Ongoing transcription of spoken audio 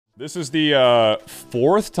This is the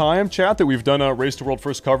fourth time, chat, that we've done a Race to World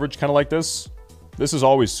First coverage kind of like this. This is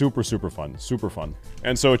always super fun. Super fun.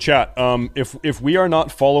 And so, chat, if we are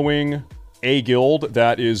not following a guild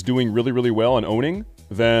that is doing really well and owning,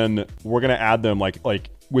 then we're going to add them like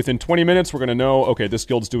within 20 minutes, we're going to know, okay, this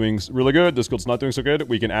guild's doing really good, this guild's not doing so good.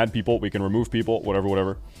 We can add people, we can remove people,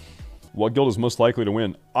 whatever. What guild is most likely to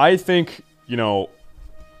win? I think, you know,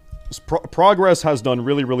 Progress has done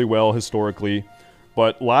really well historically.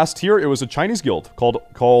 But last year, it was a Chinese guild called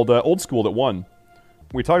Old School that won.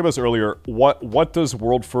 We talked about this earlier. What does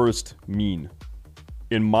World First mean?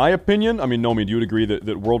 In my opinion, I mean, Nomi, do you agree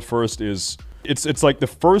that World First is... It's like the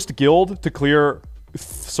first guild to clear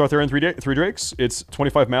Sartharion 3 Drakes. It's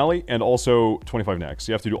 25 Mali and also 25 Nax.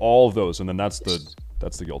 You have to do all of those, and then that's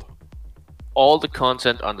the guild. All the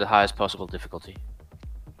content on the highest possible difficulty.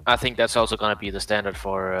 I think that's also going to be the standard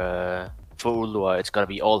for Ulua. It's going to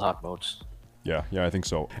be all hard modes. Yeah, I think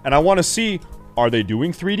so. And I want to see, are they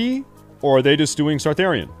doing 3D, or are they just doing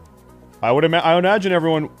Sartharion? I would imagine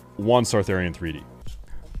everyone wants Sartharion 3D.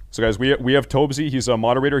 So guys, we have Tobesy, he's a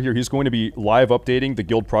moderator here. He's going to be live updating the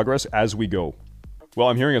guild progress as we go. Well,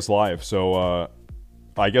 I'm hearing it's live, so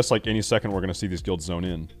I guess like any second we're going to see these guilds zone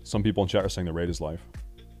in. Some people in chat are saying the raid is live.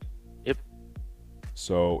 Yep.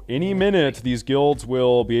 So any minute, these guilds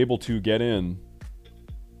will be able to get in.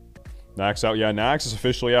 Nax out. Yeah, Nax is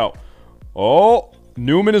officially out. Oh,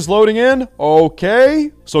 Newman is loading in.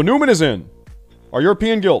 Okay. So Newman is in. Our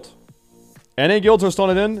European guild. NA guilds are still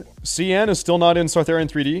not in. CN is still not in Sartharion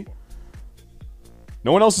 3D.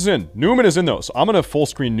 No one else is in. Newman is in though. So I'm going to full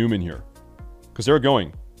screen Newman here. Because they're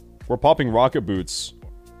going. We're popping rocket boots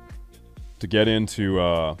to get into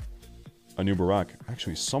a new Barak.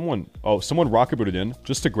 Actually, someone rocket booted in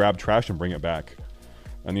just to grab trash and bring it back.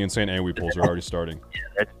 And the insane AoE pulls are already starting.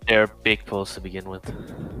 Yeah, they're big pulls to begin with.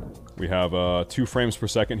 We have 2 frames per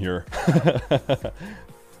second here.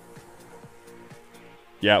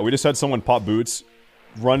 Yeah, we just had someone pop boots,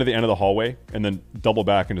 run to the end of the hallway, and then double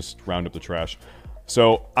back and just round up the trash.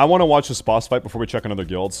 So I want to watch this boss fight before we check on other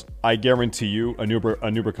guilds. I guarantee you, a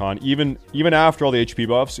Nuber-Khan, even after all the HP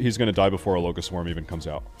buffs, he's going to die before a Locust Swarm even comes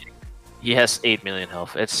out. He has 8 million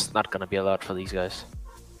health. It's not going to be a lot for these guys.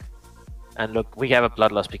 And look, we have a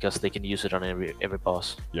Bloodlust because they can use it on every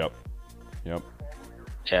boss. Yep.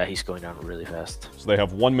 Yeah, he's going down really fast. So they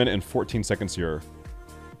have 1 minute and 14 seconds here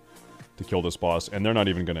to kill this boss, and they're not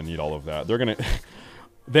even going to need all of that. They're going to...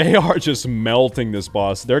 They are just melting this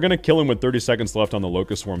boss. They're going to kill him with 30 seconds left on the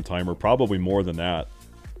Locust Swarm timer, probably more than that.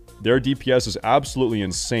 Their DPS is absolutely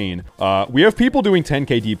insane. We have people doing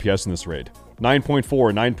 10k DPS in this raid. 9.4,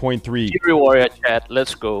 9.3. Fury Warrior chat,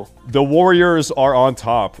 let's go. The Warriors are on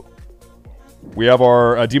top. We have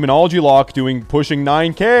our Demonology Lock pushing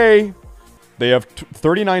 9k. They have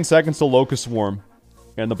 39 seconds to Locust Swarm,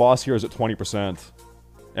 and the boss here is at 20%.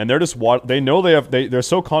 And they're just they're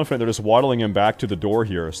so confident they're just waddling him back to the door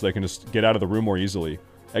here, so they can just get out of the room more easily.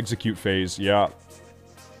 Execute phase, yeah.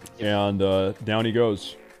 And down he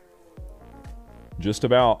goes. Just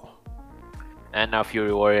about. And now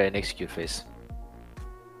Fury Warrior in execute phase.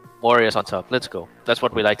 Warriors on top. Let's go. That's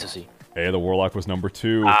what we like to see. Hey, the Warlock was number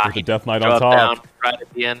 2 with the Death Knight on top. Down right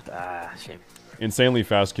at the end. Shame. Insanely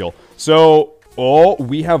fast kill. So,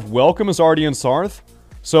 we have Welcome is already in Sarth.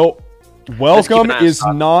 So, Welcome is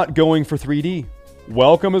not going for 3D.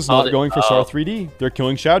 Welcome is not going for Sarth 3D. They're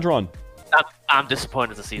killing Shadron. I'm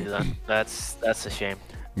disappointed to see that. That's a shame.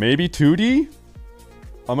 Maybe 2D?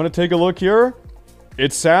 I'm going to take a look here.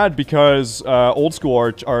 It's sad because Old School,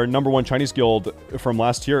 our #1 Chinese guild from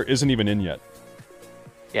last year, isn't even in yet.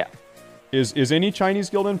 Yeah. Is any Chinese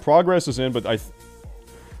guild in? Progress is in, but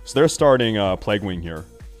so they're starting Plague Wing here.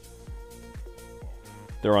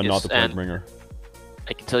 They're on not the Plague Bringer.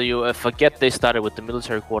 I can tell you, forget they started with the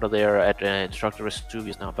military quarter there at Instructor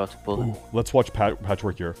Vesuvius now about to pull. Ooh, let's watch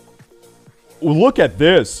Patchwork here. Ooh, look at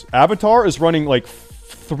this. Avatar is running like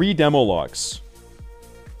 3 demo locks.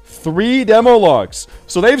 3 demo locks.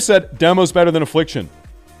 So they've said demo's better than Affliction.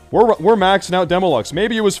 We're maxing out demo locks.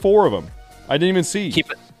 Maybe it was 4 of them. I didn't even see.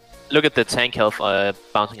 Keep it. Look at the tank health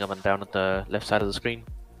bouncing up and down at the left side of the screen.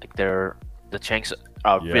 Like the tanks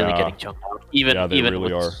are really getting chunked out. Even really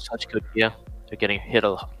with such good gear. They're getting hit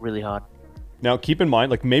really hard. Now, keep in mind,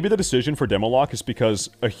 like, maybe the decision for demo lock is because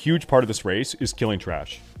a huge part of this race is killing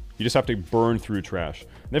trash. You just have to burn through trash.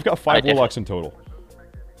 And they've got 5 Warlocks in total.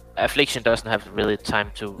 Affliction doesn't have really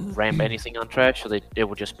time to ramp anything on trash, so it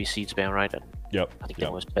would just be seed spam, right? And yep. I think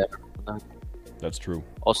that was better. That's true.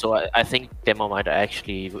 Also, I think demo might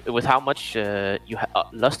actually, with how much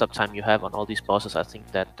lust up time you have on all these bosses, I think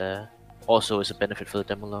that also is a benefit for the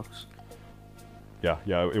demo logs.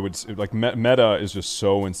 Yeah, it would, like, meta is just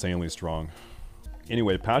so insanely strong.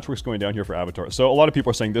 Anyway, Patchwork's going down here for Avatar. So a lot of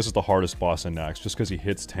people are saying this is the hardest boss in Naxx, just because he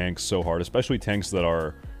hits tanks so hard, especially tanks that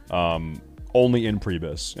are only in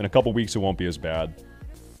Prebis. In a couple weeks, it won't be as bad.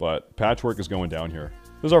 But Patchwork is going down here.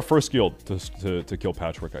 This is our first guild to kill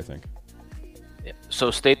Patchwork, I think. Yeah. So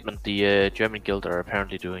statement, the German guild are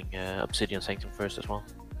apparently doing Obsidian Sanctum first as well.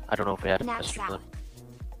 I don't know if we had a message for them.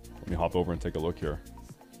 Let me hop over and take a look here.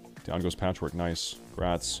 Down goes Patchwork. Nice.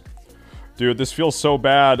 Grats. Dude, this feels so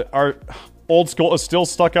bad. Our Old School is still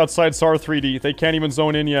stuck outside SAR 3D. They can't even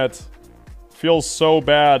zone in yet. Feels so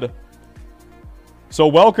bad. So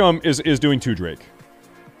Welcome is doing 2 Drake.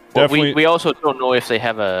 Well, definitely. We also don't know if they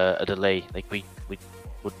have a delay. Like, we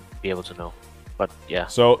wouldn't be able to know. But yeah.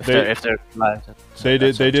 So if they're live, they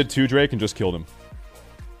did 2 Drake and just killed him.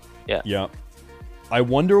 Yeah. Yeah. I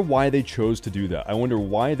wonder why they chose to do that. I wonder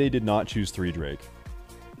why they did not choose 3 Drake.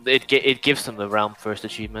 It gives them the Realm First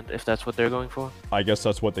achievement, if that's what they're going for. I guess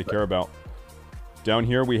that's what they care about. Down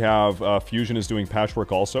here we have Fusion is doing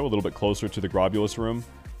Patchwork also, a little bit closer to the Globulus room.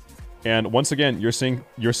 And once again, you're seeing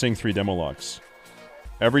 3 demo locks.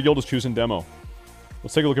 Every guild is choosing demo.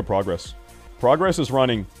 Let's take a look at Progress. Progress is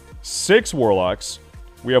running 6 Warlocks.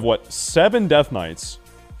 We have, what, 7 Death Knights,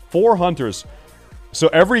 4 Hunters. So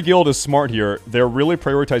every guild is smart here. They're really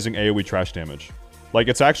prioritizing AoE trash damage. Like,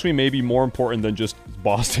 it's actually maybe more important than just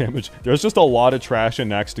boss damage. There's just a lot of trash in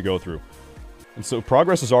Naxx to go through. And so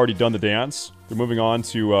Progress has already done the dance. They're moving on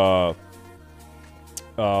to,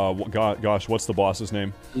 gosh, what's the boss's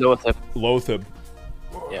name? Lothib. Lothib.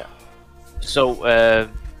 Yeah. So,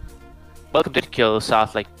 Welcome did kill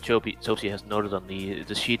Sarth, like Toby has noted on the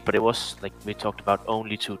sheet, but it was, like we talked about,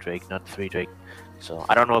 only 2 Drake, not 3 Drake. So,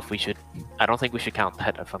 I don't know if we should... I don't think we should count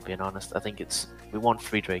that, if I'm being honest. I think we want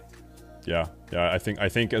 3 Drake. Yeah, I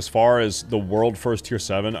think as far as the world first tier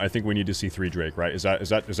 7, I think we need to see 3 Drake, right? Is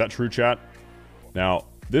that true, chat? Now,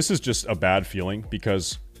 this is just a bad feeling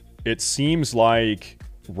because it seems like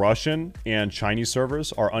Russian and Chinese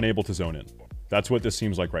servers are unable to zone in. That's what this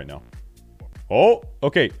seems like right now. Oh,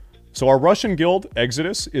 okay. So our Russian guild,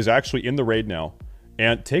 Exodus, is actually in the raid now.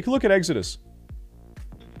 And take a look at Exodus.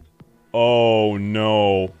 Oh,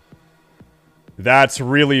 no. That's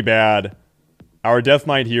really bad. Our Death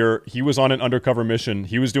Knight here, he was on an undercover mission.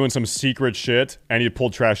 He was doing some secret shit, and he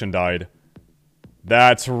pulled trash and died.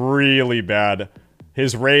 That's really bad.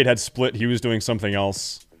 His raid had split. He was doing something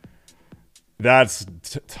else. That's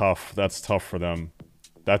tough. That's tough for them.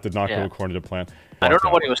 That did not go according to plan. I don't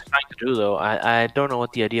know what he was trying to do, though. I don't know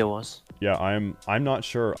what the idea was. Yeah, I'm not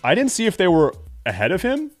sure. I didn't see if they were ahead of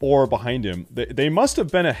him or behind him. They must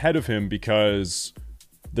have been ahead of him because...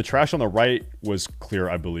 the trash on the right was clear,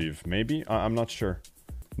 I believe. Maybe? I'm not sure.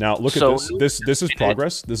 Now, look at this. This is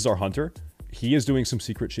Progress. This is our Hunter. He is doing some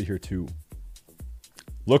secret shit here, too.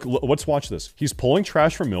 Look, let's watch this. He's pulling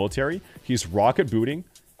trash from military. He's rocket booting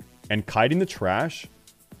and kiting the trash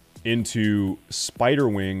into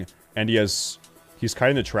Spiderwing. And he's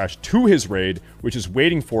kiting the trash to his raid, which is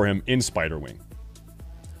waiting for him in Spiderwing.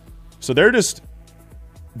 So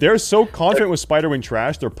they're so confident with Spiderwing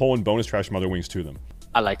trash, they're pulling bonus trash from other wings to them.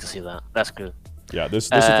 I like to see that. That's good. Yeah, this is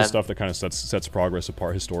the stuff that kind of sets Progress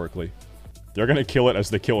apart historically. They're going to kill it as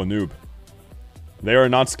they kill a noob. They are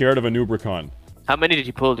not scared of a noobricon. How many did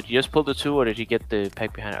he pull? Did he just pull the 2, or did he get the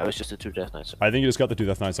pack behind it? Oh, it was just the 2 Death Knights. I think he just got the 2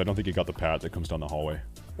 Death Knights. I don't think he got the pad that comes down the hallway.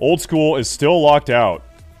 Old School is still locked out.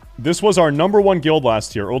 This was our #1 guild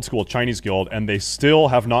last year, Old School Chinese guild, and they still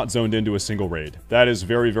have not zoned into a single raid. That is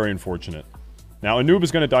very, very unfortunate. Now, a noob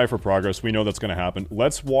is going to die for Progress. We know that's going to happen.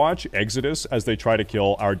 Let's watch Exodus as they try to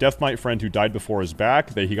kill our Death Knight friend who died before his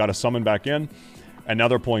back. He got a summon back in, and now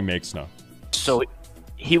they're pulling Makesna. So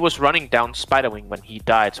he was running down Spiderwing when he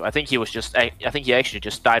died. So I think he was just... I think he actually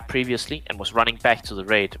just died previously and was running back to the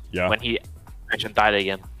raid when he actually died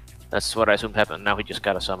again. That's what I assumed happened. Now he just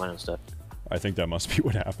got a summon instead. I think that must be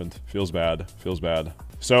what happened. Feels bad. Feels bad.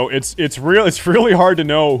 So it's really hard to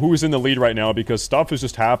know who's in the lead right now because stuff is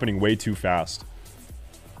just happening way too fast.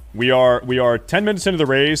 We are 10 minutes into the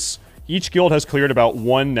race. Each guild has cleared about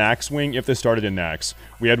 1 Naxx wing if they started in Naxx.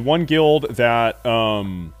 We had one guild that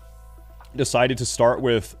decided to start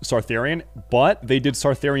with Sartharion, but they did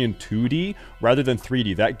Sartharion 2D rather than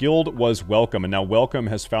 3D. That guild was Welcome, and now Welcome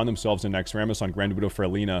has found themselves in Naxxramas on Grand Widow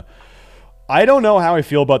Frelina. I don't know how I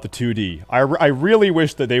feel about the 2D. I really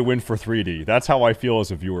wish that they win for 3D. That's how I feel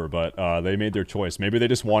as a viewer, but they made their choice. Maybe they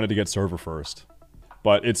just wanted to get server first.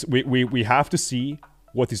 But we have to see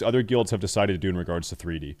what these other guilds have decided to do in regards to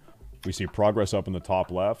 3D. We see Progress up in the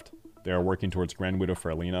top left. They are working towards Grand Widow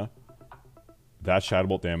Frelina. That Shadow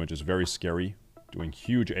Bolt damage is very scary. Doing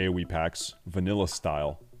huge AoE packs, vanilla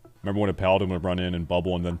style. Remember when a paladin would run in and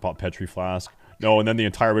bubble and then pop Petri Flask? No, and then the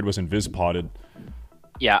entire raid was invis-potted.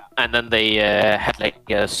 Yeah, and then they had like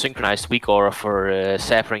a synchronized weak aura for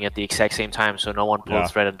zapping at the exact same time, so no one pulled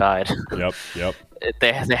thread and died. Yep.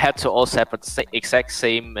 They had to all zap at the exact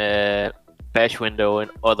same bash window,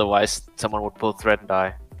 and otherwise someone would pull thread and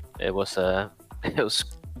die. It was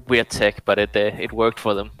weird tech, but it worked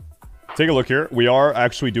for them. Take a look here. We are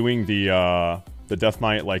actually doing the Death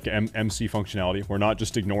Knight like MC functionality. We're not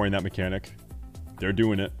just ignoring that mechanic. They're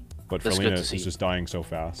doing it, but Ferlina is just dying so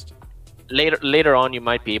fast. Later on, you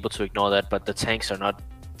might be able to ignore that, but the tanks are not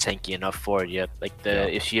tanky enough for it yet. Like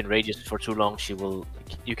if she enrages for too long, she will.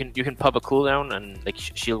 Like, you can pop a cooldown and like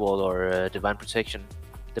shield wall or divine protection,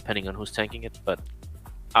 depending on who's tanking it. But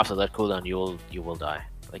after that cooldown, you will die.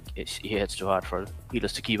 Like it hits too hard for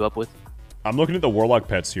healers to keep up with. I'm looking at the Warlock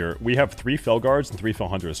pets here. We have 3 Felguards and 3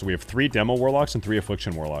 Felhunters. So we have 3 Demo Warlocks and 3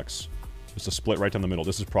 Affliction Warlocks. Just a split right down the middle.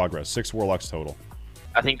 This is progress. 6 Warlocks total.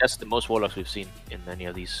 I think that's the most Warlocks we've seen in any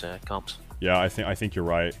of these comps. Yeah, I think you're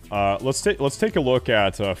right. Let's take a look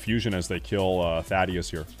at Fusion as they kill Thaddeus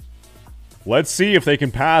here. Let's see if they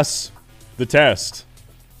can pass the test.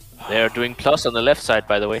 They're doing plus on the left side,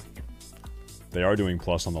 by the way. They are doing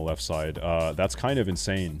plus on the left side. That's kind of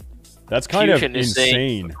insane. That's kind of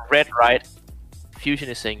insane. Red right. Fusion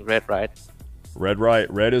is saying red right. Red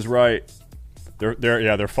right. Red is right.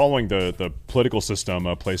 They're following the political system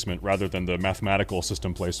placement rather than the mathematical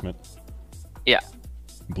system placement. Yeah.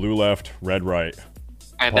 Blue left, red right.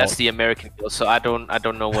 And that's the American guild, so I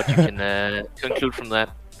don't know what you can conclude from that.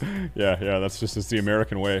 Yeah, it's the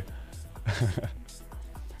American way.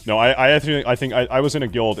 No, I think I was in a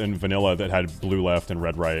guild in vanilla that had blue left and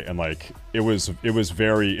red right, and like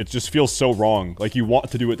it just feels so wrong. Like you want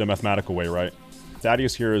to do it the mathematical way, right?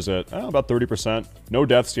 Thaddeus here is at about 30%. No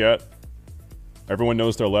deaths yet. Everyone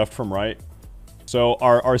knows their left from right. So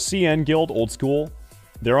our CN guild, old school,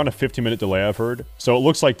 they're on a 15-minute delay, I've heard. So it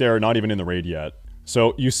looks like they're not even in the raid yet.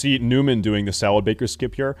 So you see Newman doing the Salad Baker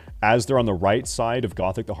skip here. As they're on the right side of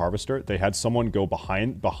Gothic the Harvester, they had someone go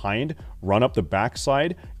behind, run up the back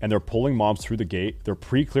side, and they're pulling mobs through the gate. They're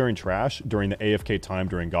pre-clearing trash during the AFK time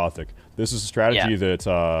during Gothic. This is a strategy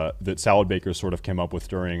that Salad Baker sort of came up with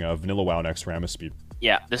during Vanilla WoW Naxxramas speed.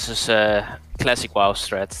 Yeah, this is classic WoW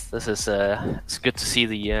strats. This is it's good to see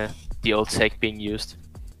the old tech being used.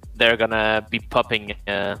 They're gonna be popping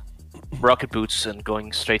rocket boots and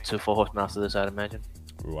going straight to 4 Horsemen after this, I'd imagine.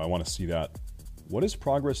 Ooh, I want to see that. What is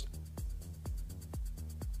progress?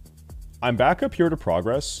 I'm back up here to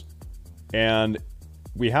progress, and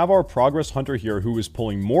we have our progress hunter here who is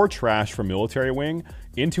pulling more trash from military wing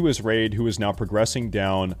into his raid, who is now progressing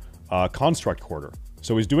down construct quarter.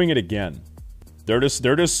 So he's doing it again. They're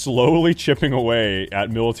just slowly chipping away at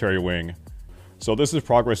military wing. So this is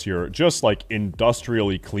progress here, just like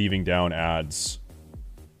industrially cleaving down ads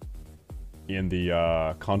in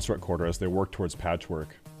the construct quarter as they work towards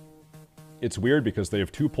patchwork. It's weird because they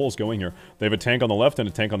have 2 pulls going here. They have a tank on the left and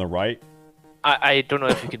a tank on the right. I don't know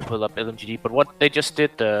if you can pull up LMGD, but what they just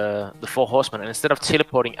did, the 4 Horsemen, and instead of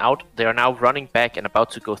teleporting out, they are now running back and about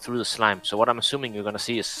to go through the slime. So what I'm assuming you're going to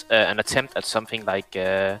see is an attempt at something like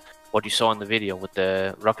what you saw in the video with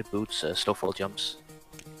the rocket boots, slow fall jumps.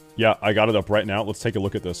 Yeah, I got it up right now. Let's take a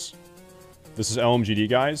look at this. This is LMGD,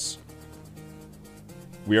 guys.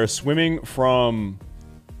 We are swimming from...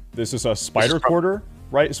 This is a spider quarter,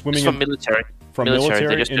 right? Swimming from military. From military.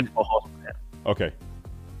 They just did 4 Horsemen. Okay.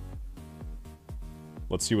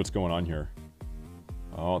 Let's see what's going on here.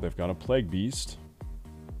 Oh, they've got a Plague Beast.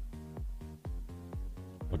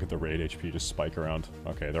 Look at the raid HP just spike around.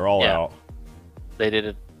 Okay, they're all out. They did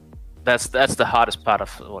it. That's the hardest part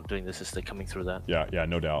of doing this, is they coming through that. Yeah,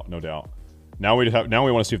 no doubt. Now we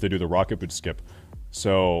want to see if they do the rocket boot skip.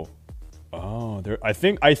 So, I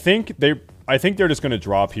think they're just going to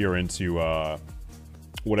drop here into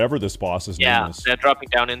whatever this boss's name is. They're dropping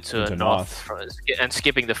down into north and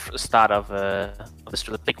skipping the start of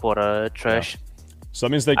the big water trash. Yeah. So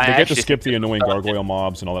that means they get to skip the annoying gargoyle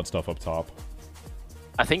mobs and all that stuff up top.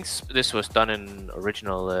 I think this was done in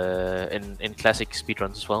original, in classic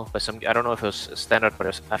speedruns as well. By some, I don't know if it was standard, but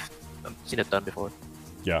I've seen it done before.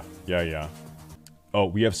 Yeah. Oh,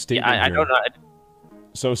 we have Statement here. I don't know.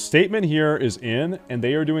 So Statement here is in, and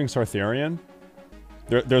they are doing Sartharion.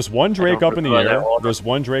 There's one Drake up in the air, there's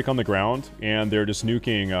one Drake on the ground, and they're just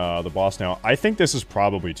nuking the boss now. I think this is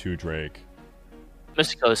probably 2 Drake.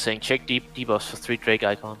 Mystical is saying, check debuffs for 3 Drake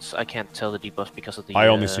icons. I can't tell the debuffs because of the... I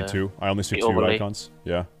only see 2. I only see 2 overlay. Icons.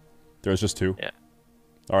 Yeah. There's just 2. Yeah.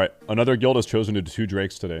 Alright, another guild has chosen to do 2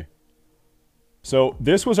 Drakes today. So,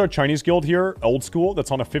 this was our Chinese guild here, old school,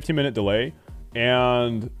 that's on a 50-minute delay,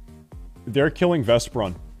 and they're killing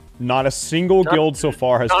Vespron. Not a single guild so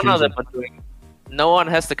far has none chosen. of them are doing. No one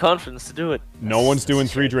has the confidence to do it. No one's doing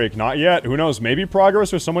 3 Drake. Not yet. Who knows? Maybe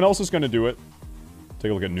Progress or someone else is going to do it.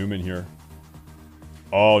 Take a look at Newman here.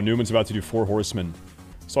 Oh, Newman's about to do 4 Horsemen.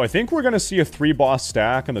 So I think we're going to see a 3 boss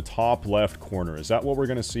stack in the top left corner. Is that what we're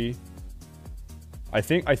going to see? I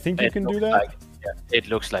think you can do that. Yeah, it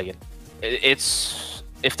looks like it. It's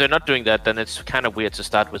if they're not doing that, then it's kind of weird to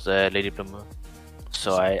start with Lady Bloomer.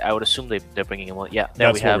 So I would assume they're bringing him on. Yeah,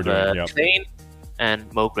 there we have Thane and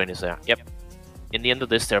Mograine is there. Yep. In the end of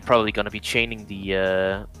this, they're probably going to be chaining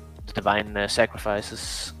the divine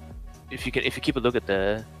sacrifices. If you keep a look at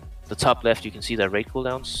the top left, you can see their raid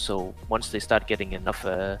cooldowns. So once they start getting enough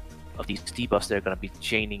of these debuffs, they're going to be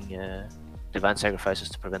chaining divine sacrifices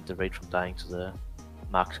to prevent the raid from dying to the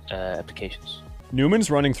marked applications.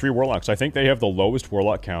 Newman's running 3 Warlocks. I think they have the lowest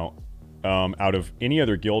Warlock count out of any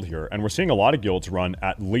other guild here, and we're seeing a lot of guilds run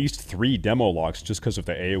at least 3 demo locks just because of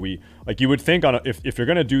the AoE. Like you would think if you're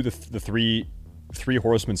going to do the 3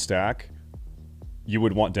 Horseman stack, you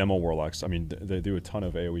would want demo Warlocks. I mean, they do a ton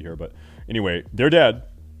of AoE here, but anyway, they're dead.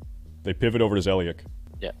 They pivot over to Zeliek.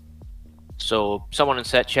 Yeah. So someone in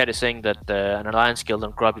chat is saying that an Alliance guild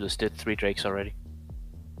on Grobulus did 3 Drakes already.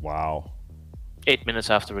 Wow. 8 minutes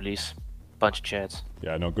after release. Bunch of chats.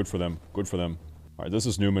 Yeah, no, good for them. Good for them. All right, this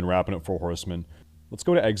is Newman wrapping up 4 Horsemen. Let's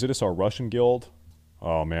go to Exodus, our Russian guild.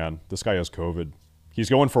 Oh man, this guy has COVID. He's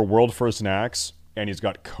going for World First Nax, and he's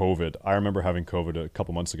got COVID. I remember having COVID a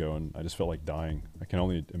couple months ago, and I just felt like dying. I can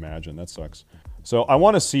only imagine. That sucks. So I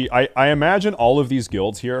want to see... I imagine all of these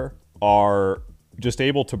guilds here are just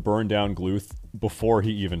able to burn down Gluth before he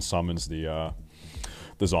even summons the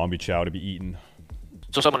zombie chow to be eaten.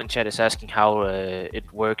 So someone in chat is asking how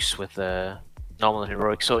it works with normal and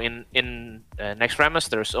heroic. So in Naxxramas,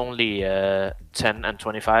 there's only 10 and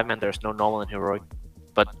 25 men. There's no normal and heroic.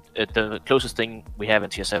 But the closest thing we have in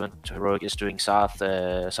tier 7 to heroic is doing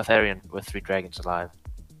Sartharion with 3 dragons alive.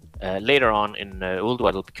 Later on in Ulduat,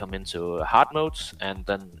 it'll come into hard modes, and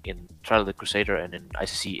then in Trial of the Crusader and in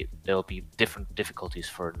ICC, there'll be different difficulties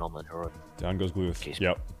for normal and heroic. Down goes Gluth.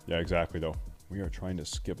 Yep. Yeah, exactly, though. We are trying to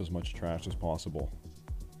skip as much trash as possible.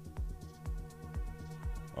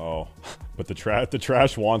 Oh, but the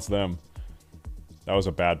trash wants them. That was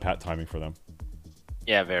a bad pat timing for them.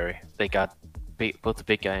 Yeah, very. They got both the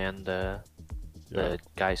big guy and the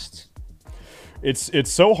Geist.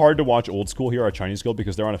 It's so hard to watch Old School here, our Chinese guild,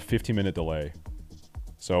 because they're on a 15-minute delay.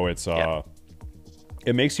 So it's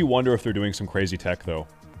it makes you wonder if they're doing some crazy tech though.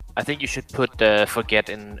 I think you should put Forget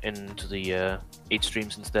into the 8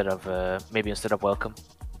 streams instead of maybe instead of Welcome.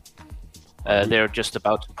 They're just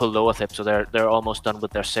about to pull Lower Thep, so they're almost done with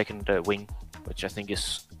their second wing, which I think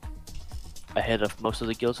is ahead of most of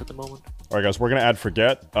the guilds at the moment. All right, guys, we're gonna add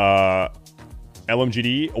Forget.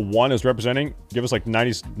 LMGD 1 is representing. Give us like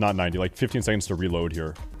 90, not 90, like 15 seconds to reload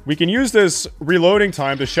here. We can use this reloading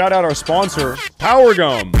time to shout out our sponsor, Power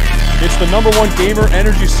Gum. It's the #1 gamer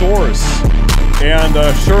energy source. And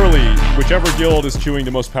surely, whichever guild is chewing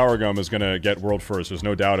the most Power Gum is gonna get world first. There's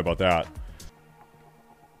no doubt about that.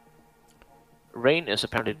 Rain is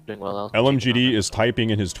apparently doing well. LMGD is typing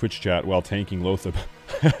in his Twitch chat while tanking Lothab.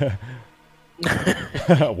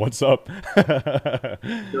 What's up?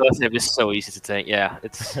 Lothab is so easy to tank. Yeah,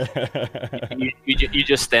 it's you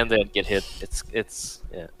just stand there and get hit. It's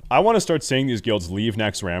yeah. I want to start seeing these guilds leave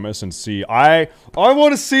Naxxramas and see. I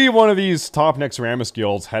want to see one of these top Naxxramas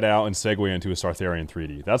guilds head out and segue into a Sartharion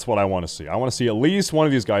 3D. That's what I want to see. I want to see at least one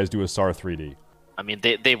of these guys do a Sar 3D. I mean,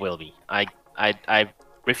 they will be. I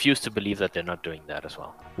refuse to believe that they're not doing that as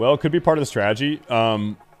well. Well, it could be part of the strategy.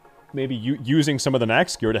 Maybe using some of the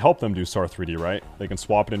Nax gear to help them do Sar 3D, right? They can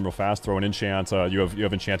swap it in real fast, throw an enchant. You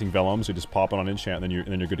have enchanting vellum, so you just pop it on enchant, and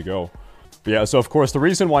then you're good to go. But yeah, so of course the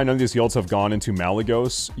reason why none of these guilds have gone into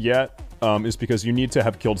Malygos yet is because you need to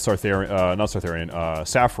have killed Saffron,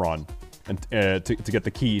 and to get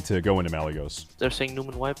the key to go into Malygos. They're saying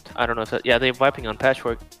Newman wiped. I don't know if that. Yeah, they're wiping on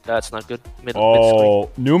Patchwork. That's not good.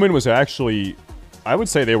 Newman was actually, I would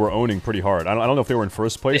say they were owning pretty hard. I don't know if they were in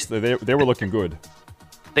first place. They were looking good.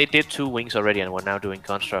 They did 2 wings already, and we're now doing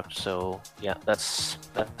construct. So yeah, that's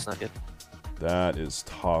not good. That is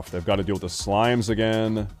tough. They've got to deal with the slimes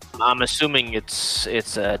again. I'm assuming it's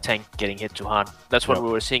a tank getting hit too hard. That's what we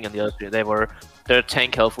were seeing on the other 3. Their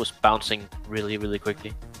tank health was bouncing really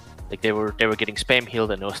quickly. Like they were getting spam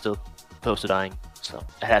healed and they were still close to dying. So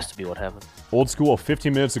it has to be what happened. Old School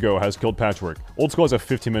 15 minutes ago has killed Patchwork. Old School has a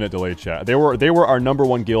 15-minute delay, chat. They were our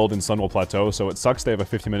 #1 guild in Sunwell Plateau, so it sucks they have a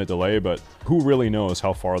 15-minute delay, but who really knows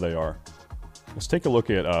how far they are? Let's take a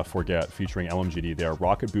look at Forget featuring LMGD. They are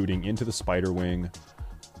rocket booting into the Spider Wing.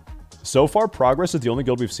 So far, Progress is the only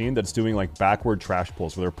guild we've seen that's doing like backward trash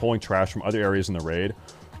pulls, where they're pulling trash from other areas in the raid.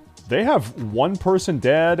 They have one person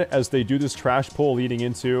dead as they do this trash pull leading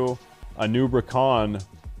into a new Bracan.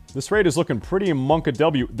 This raid is looking pretty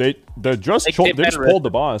monkaW. They just pulled the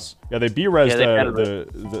boss. Yeah, they B-resed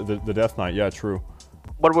the Death Knight. Yeah, true.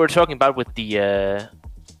 What we were talking about with the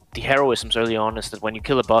heroisms early on is that when you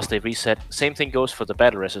kill a boss, they reset. Same thing goes for the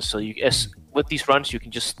battle reses. So with these runs, you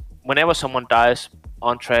can just, whenever someone dies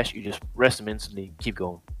on trash, you just rest them instantly, keep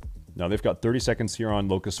going. Now they've got 30 seconds here on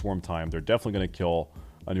Locust Swarm time. They're definitely going to kill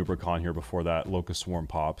a new Bracan here before that Locust Swarm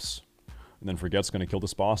pops. And then Forget's going to kill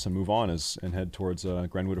this boss and move on and head towards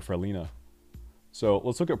Grandwood of Frelina. So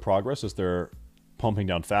let's look at Progress as they're pumping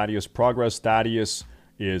down Thaddeus. Progress, Thaddeus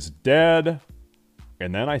is dead.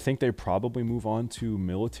 And then I think they probably move on to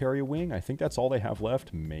Military Wing. I think that's all they have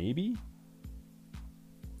left, maybe?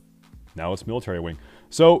 Now it's Military Wing.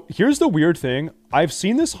 So here's the weird thing. I've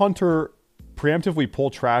seen this Hunter preemptively pull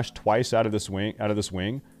trash twice out of this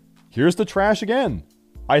wing. Here's the trash again.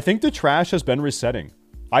 I think the trash has been resetting.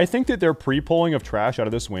 I think that their pre-pulling of trash out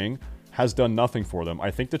of this wing has done nothing for them.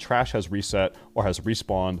 I think the trash has reset or has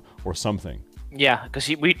respawned or something. Yeah, because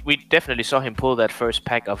we definitely saw him pull that first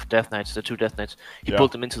pack of Death Knights, the 2 Death Knights. He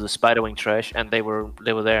pulled them into the Spiderwing trash, and they were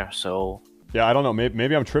there. So yeah, I don't know.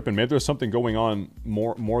 Maybe I'm tripping. Maybe there's something going on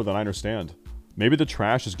more than I understand. Maybe the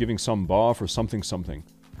trash is giving some buff or something.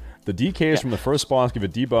 The DKs from the first boss give a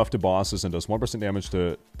debuff to bosses and does 1% damage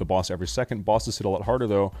to the boss every second. Bosses hit a lot harder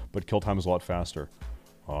though, but kill time is a lot faster.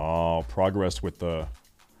 Oh, Progress with the...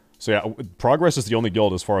 So yeah, Progress is the only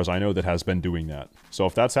guild, as far as I know, that has been doing that. So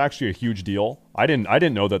if that's actually a huge deal, I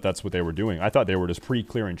didn't know that that's what they were doing. I thought they were just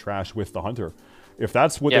pre-clearing trash with the Hunter. If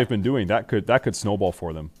that's what they've been doing, that could snowball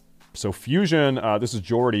for them. So Fusion, this is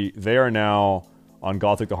Jordy. They are now on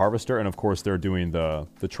Gothic the Harvester, and of course they're doing the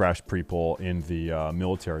trash pre-pull in the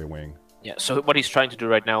Military Wing. Yeah, so what he's trying to do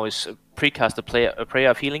right now is precast a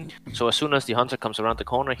prayer of healing. So as soon as the Hunter comes around the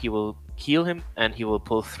corner, he will heal him, and he will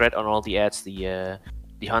pull threat on all the ads the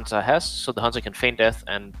Hunter has, so the Hunter can feign death,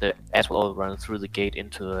 and the ads will all run through the gate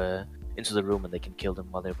into the room, and they can kill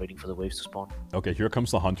them while they're waiting for the waves to spawn. Okay, here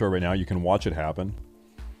comes the Hunter right now. You can watch it happen.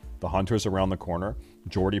 The Hunter's around the corner.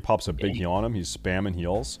 Jordy pops a big heal on him. He's spamming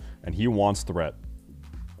heals, and he wants threat.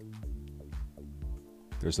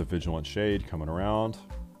 There's a Vigilant Shade coming around.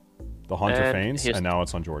 The Hunter feigns, and now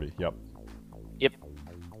it's on Jordy. Yep.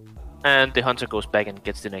 And the Hunter goes back and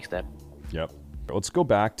gets the next step. Yep. Let's go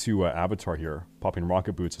back to Avatar here, popping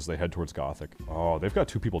rocket boots as they head towards Gothic. Oh, they've got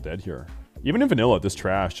 2 people dead here. Even in vanilla, this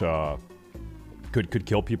trash could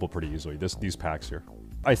kill people pretty easily. These packs here.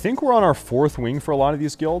 I think we're on our 4th wing for a lot of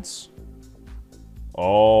these guilds.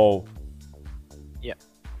 Oh. Yeah.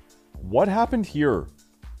 What happened here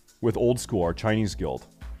with Old School, our Chinese guild?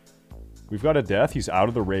 We've got a death. He's out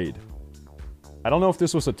of the raid. I don't know if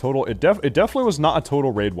this was a total... It definitely was not a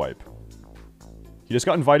total raid wipe. He just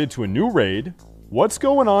got invited to a new raid. What's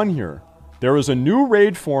going on here? There is a new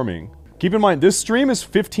raid forming. Keep in mind, this stream is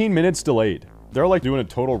 15 minutes delayed. They're like doing a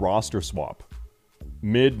total roster swap.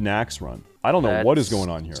 Mid-Nax run. I don't know what is going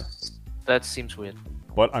on here. That seems weird.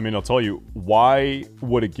 But, I mean, I'll tell you, why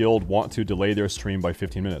would a guild want to delay their stream by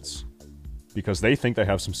 15 minutes? Because they think they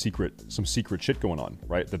have some secret shit going on,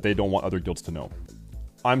 right? That they don't want other guilds to know.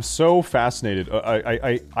 I'm so fascinated.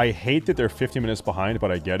 I hate that they're 15 minutes behind,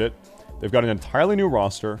 but I get it. They've got an entirely new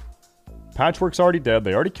roster. Patchwork's already dead.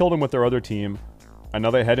 They already killed him with their other team. And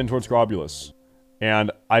now they head in towards Grobulus.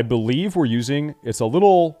 And I believe we're using... It's a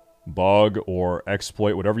little bug or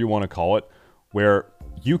exploit, whatever you want to call it, where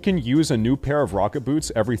you can use a new pair of rocket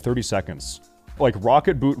boots every 30 seconds. Like,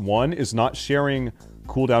 Rocket Boot 1 is not sharing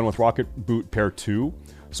cooldown with Rocket Boot Pair 2.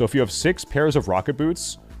 So if you have 6 pairs of rocket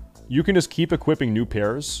boots, you can just keep equipping new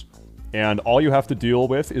pairs, and all you have to deal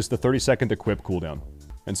with is the 30-second equip cooldown.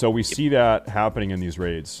 And so we see that happening in these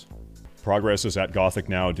raids. Progress is at Gothic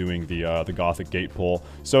now doing the Gothic gate pull.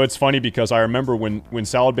 So it's funny because I remember when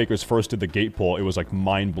Salad Bakers first did the gate pull, it was like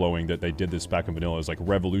mind-blowing that they did this back in vanilla. It was like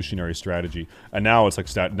revolutionary strategy. And now it's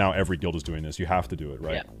like now every guild is doing this. You have to do it,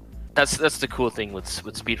 right? Yeah. That's the cool thing with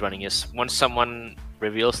speedrunning is once someone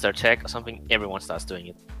reveals their tech or something, everyone starts doing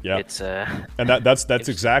it. Yeah. It's and that's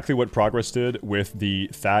exactly what Progress did with the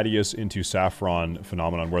Thaddeus into Saffron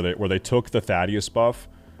phenomenon, where they took the Thaddeus buff,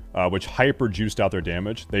 which hyper juiced out their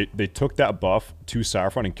damage. They took that buff to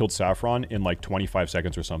Saffron and killed Saffron in like 25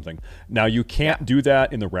 seconds or something. Now you can't do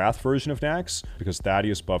that in the Wrath version of Nax because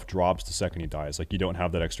Thaddeus buff drops the second he dies. Like you don't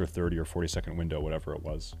have that extra 30 or 40 second window, whatever it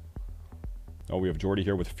was. Oh, we have Jordy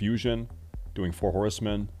here with Fusion, doing 4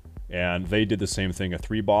 Horsemen, and they did the same thing, a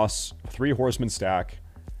 3 Horseman stack,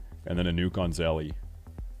 and then a nuke on Zelly.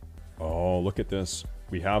 Oh, look at this.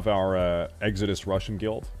 We have our Exodus Russian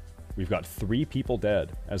guild. We've got 3 people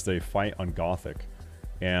dead as they fight on Gothic.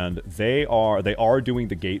 And they are doing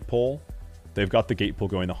the gate pull. They've got the gate pull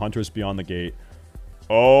going. The hunters beyond the gate.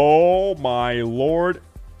 Oh my lord.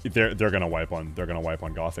 They're gonna wipe on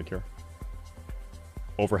Gothic here.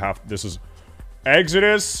 Over half. This is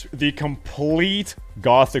Exodus, the complete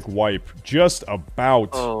Gothic wipe. Just about.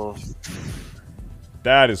 Oh.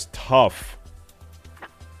 That is tough.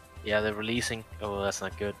 Yeah, they're releasing. Oh, that's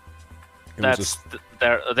not good.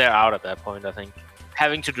 They're out at that point, I think.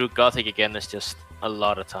 Having to do Gothic again is just a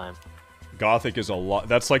lot of time. Gothic is a lot.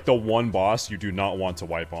 That's like the one boss you do not want to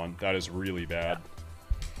wipe on. That is really bad. Yeah.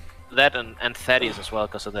 That and Thaddeus as well,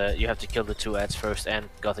 because of you have to kill the 2 ads first and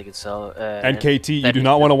Gothic itself. And KT, you do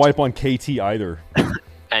not want to wipe on KT either.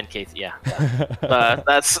 And KT, yeah. But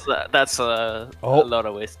that's a lot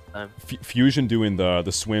of waste of time. Fusion doing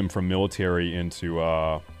the swim from military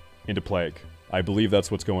into Plague. I believe that's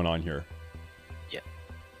what's going on here.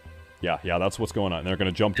 Yeah, that's what's going on. They're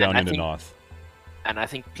going to jump down into North. And I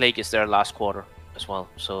think Plague is their last quarter as well.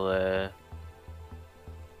 So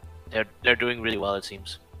they're doing really well, it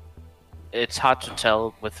seems. It's hard to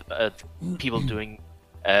tell with people doing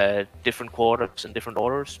different quarters and different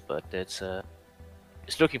orders, but it's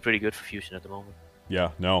looking pretty good for Fusion at the moment.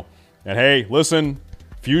 Yeah, no. And hey, listen,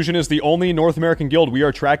 Fusion is the only North American guild we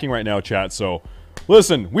are tracking right now, chat, so...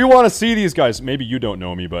 Listen, we want to see these guys. Maybe you don't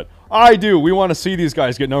know me, but I do. We want to see these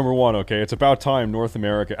guys get #1, okay? It's about time, North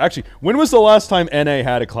America. Actually, when was the last time NA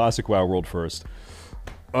had a Classic WoW World First?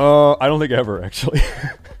 I don't think ever, actually.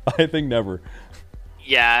 I think never.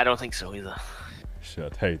 Yeah, I don't think so either.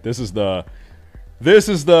 Shit. Hey, this is the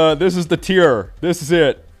tier. This is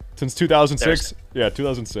it. Since 2006? Yeah,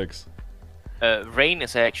 2006. Rain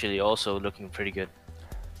is actually also looking pretty good.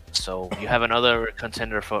 So, you have another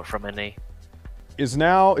contender from NA. Is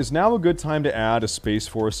now a good time to add a Space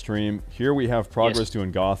Force stream? Here we have Progress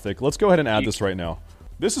doing Gothic. Let's go ahead and add this right now.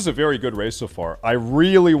 This is a very good race so far. I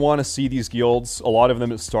really want to see these guilds. A lot of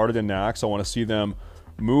them that started in Naxx. I want to see them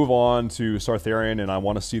move on to Sartharion, and I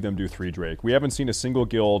want to see them do 3 Drake. We haven't seen a single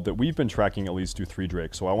guild that we've been tracking at least do 3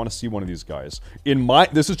 Drake, so I want to see one of these guys.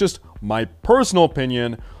 This is just my personal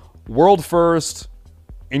opinion. World First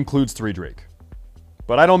includes 3 Drake.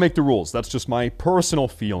 But I don't make the rules. That's just my personal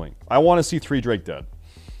feeling. I want to see 3 Drake dead.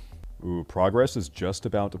 Ooh, Progress is just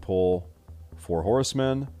about to pull 4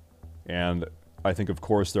 Horsemen. And I think, of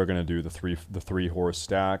course, they're going to do the 3 horse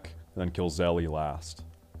stack. And then kill Zelly last.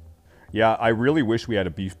 Yeah, I really wish we had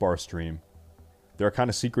a Beef Bar stream. They're kind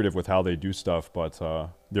of secretive with how they do stuff, but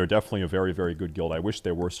they're definitely a very, very good guild. I wish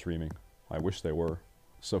they were streaming. I wish they were.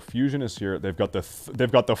 So Fusion is here. They've got the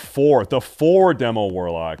 4 demo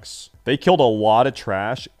warlocks. They killed a lot of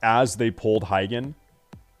trash as they pulled Hygen,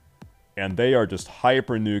 and they are just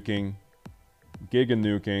hyper nuking, giga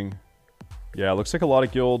nuking. Yeah, it looks like a lot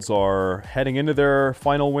of guilds are heading into their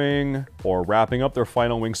final wing or wrapping up their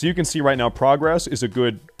final wing. So you can see right now, Progress is a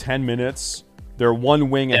good 10 minutes. They're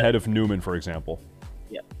 1 wing ahead of Newman, for example.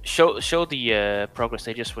 Yeah. Show the Progress.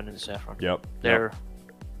 They just went into Saffron. Yep.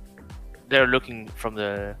 They're looking from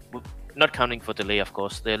the... Not counting for delay, of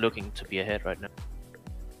course. They're looking to be ahead right now.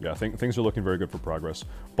 Yeah, things are looking very good for Progress.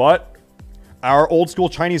 But our old school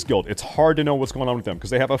Chinese guild, it's hard to know what's going on with them because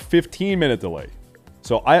they have a 15-minute delay.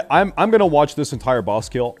 So I'm going to watch this entire boss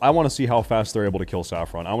kill. I want to see how fast they're able to kill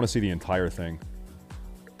Saffron. I want to see the entire thing.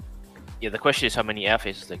 Yeah, the question is how many air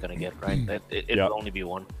phases they're going to get, right? It will only be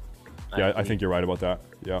 1. Yeah, I think you're right about that.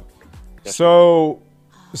 Yeah. Definitely. So...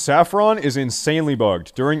 Saffron is insanely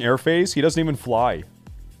bugged. During air phase, he doesn't even fly.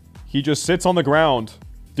 He just sits on the ground.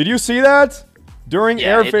 Did you see that? During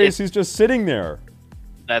air phase, he's just sitting there.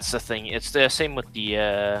 That's the thing. It's the same with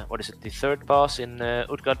the, what is it, the 3rd boss in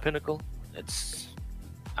Utgard Pinnacle. It's...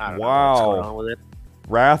 I don't know what's going on with it.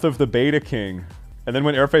 Wrath of the Beta King. And then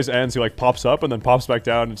when air phase ends, he like pops up and then pops back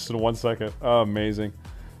down just in 1 second. Oh, amazing.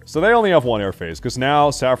 So they only have 1 air phase, because now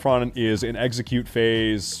Saffron is in execute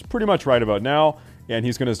phase pretty much right about now. And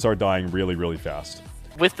he's going to start dying really, really fast.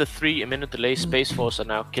 With the 3-minute delay, Space Force are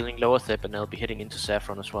now killing Lower Thip, and they'll be hitting into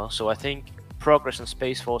Saffron as well. So I think Progress and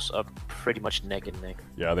Space Force are pretty much neck and neck.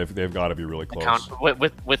 Yeah, they've got to be really close.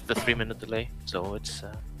 With the 3-minute delay, so it's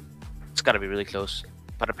got to be really close.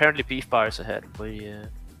 But apparently Beef Bar is ahead.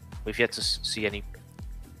 We've yet to see any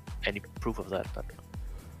proof of that, but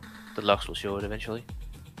the logs will show it eventually.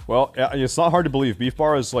 Well, it's not hard to believe. Beef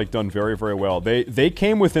Bar has like done very, very well. They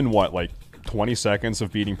came within what, like 20 seconds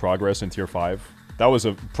of beating Progress in Tier 5. That was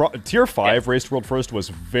a... Tier 5 Race to World First was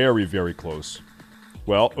very, very close.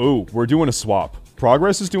 Well, ooh, we're doing a swap.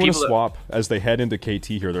 Progress is doing a swap as they head into KT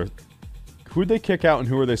here. Who'd they kick out and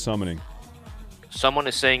who are they summoning? Someone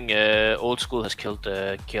is saying old school has killed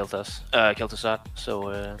us,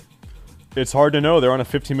 so It's hard to know. They're on a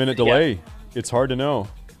 15-minute delay. It's hard to know.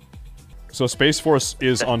 So Space Force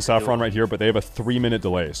is on Saffron right here, but they have a 3-minute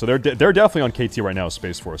delay. So they're definitely on KT right now,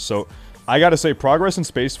 Space Force. So I gotta say, Progress and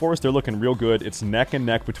Space Force, they're looking real good. It's neck and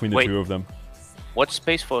neck between the two of them. What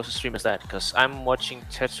Space Force stream is that? Because I'm watching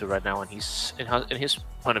Tetsu right now, and he's in his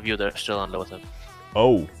point of view, they're still on lower them.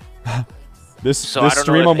 Oh. This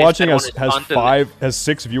stream I'm watching has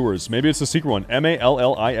 6 viewers. Maybe it's the secret one.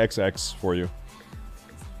 Mallixx for you.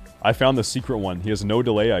 I found the secret one. He has no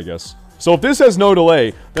delay, I guess. So if this has no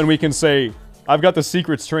delay, then we can say, I've got the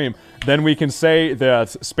secret stream. Then we can say that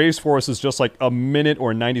Space Force is just like a minute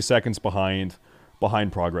or 90 seconds behind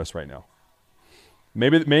Progress right now.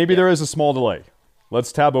 Maybe there is a small delay.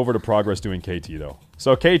 Let's tab over to Progress doing KT though.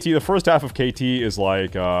 So KT, the first half of KT is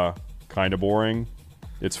like kind of boring.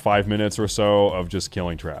 It's 5 minutes or so of just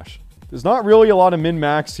killing trash. There's not really a lot of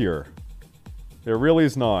min-max here. There really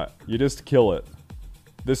is not. You just kill it.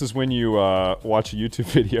 This is when you watch a YouTube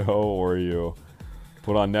video, or you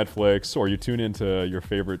put on Netflix, or you tune into your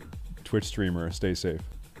favorite Twitch streamer, staysafe.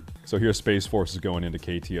 So here Space Force is going into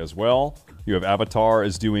KT as well. You have Avatar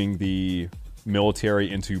is doing the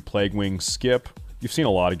military into Plague Wing skip. You've seen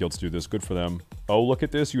a lot of guilds do this, good for them. Oh, look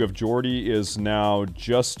at this. You have Jordy is now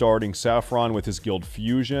just starting Saffron with his guild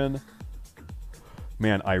Fusion.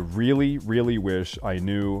 Man, I really, really wish I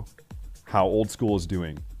knew how Old School is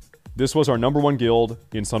doing. This was our #1 guild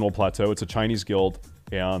in Sunwell Plateau. It's a Chinese guild,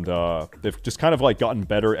 and they've just kind of like gotten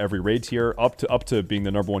better every raid tier, up to being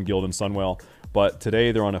the #1 guild in Sunwell. But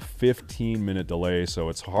today they're on a 15-minute delay, so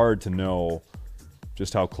it's hard to know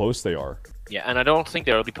just how close they are. Yeah, and I don't think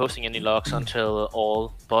they'll be posting any logs until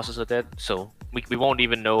all bosses are dead, so we won't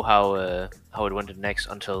even know how it went next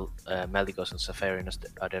until Malygos and Sartharion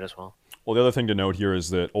are dead as well. Well, the other thing to note here is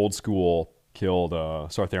that Old School killed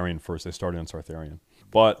Sartharion first. They started on Sartharion.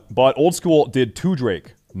 But Old School did 2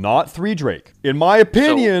 Drake, not 3 Drake. In my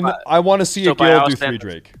opinion, I want to see a guild do 3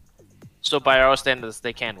 Drake. So by our standards,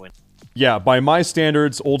 they can win. Yeah, by my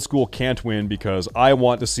standards, Old School can't win because I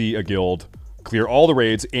want to see a guild clear all the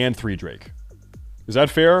raids and 3 Drake. Is that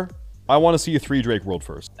fair? I want to see a 3 Drake world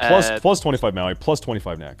first. Plus 25 Maui, plus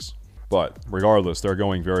 25 Nax. But regardless, they're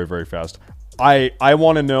going very, very fast. I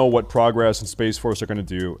want to know what Progress and Space Force are going to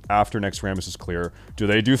do after Naxxramas is clear. Do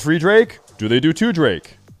they do 3 Drake? Do they do 2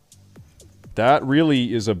 Drake? That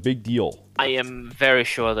really is a big deal. I am very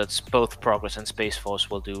sure that both Progress and Space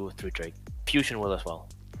Force will do 3 Drake. Fusion will as well.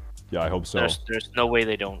 Yeah, I hope so. There's no way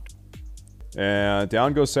they don't. And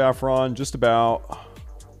down goes Saffron, just about.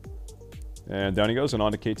 And down he goes, and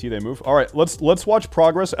on to KT they move. All right, let's watch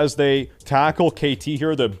Progress as they tackle KT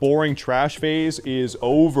here. The boring trash phase is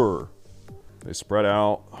over. They spread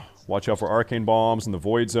out. Watch out for arcane bombs and the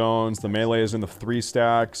void zones. The melee is in the 3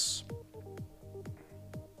 stacks.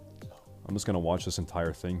 I'm just gonna watch this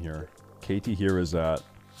entire thing here. KT here is at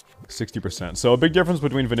 60%. So a big difference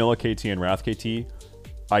between vanilla KT and Wrath KT,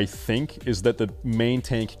 I think, is that the main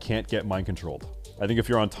tank can't get mind controlled. I think if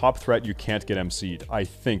you're on top threat, you can't get MC'd. I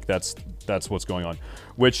think that's what's going on.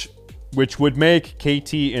 Which would make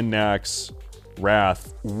KT in Nax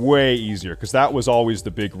Wrath way easier, because that was always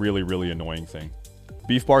the big, really, really annoying thing.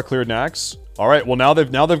 Beef bar cleared Nax. All right, well now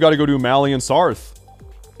they've got to go do Mally and Sarth.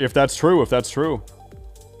 If that's true,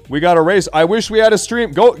 we got a race. I wish we had a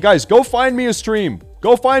stream. Guys, go find me a stream.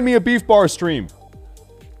 Go find me a beef bar stream.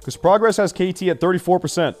 Because Progress has KT at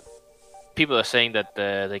 34%. People are saying that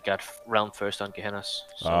they got round first on Gehennas.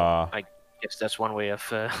 So I guess that's one way of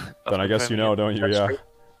then I guess you know, don't you? Yeah.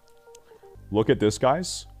 Look at this,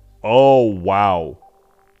 guys. Oh, wow.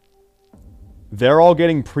 They're all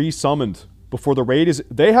getting pre-summoned before the raid is...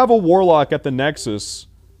 They have a Warlock at the Nexus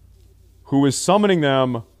who is summoning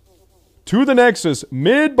them to the Nexus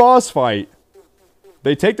mid-boss fight.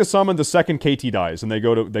 They take the summon, the second KT dies, and they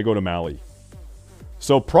go to Mally.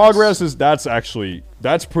 So Progress is... That's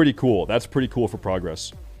pretty cool. That's pretty cool for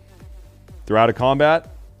Progress. They're out of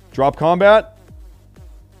combat. Drop combat.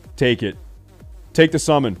 Take it. Take the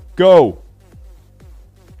summon. Go!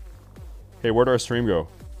 Hey, where'd our stream go?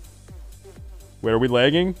 Wait, are we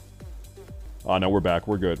lagging? Oh, no, we're back.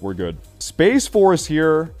 We're good. We're good. Space Force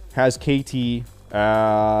here has KT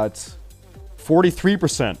at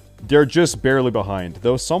 43%. They're just barely behind.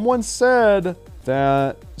 Though someone said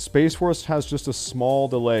that Space Force has just a small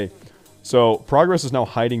delay. So, Progress is now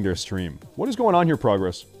hiding their stream. What is going on here,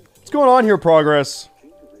 Progress? What's going on here, Progress?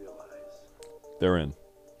 They're in.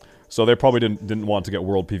 So they probably didn't want to get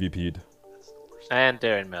world PvP'd. And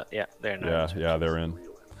they're in, yeah, they're in. Yeah, they're in.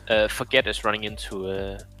 Forget is running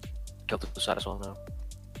into Guild as well now.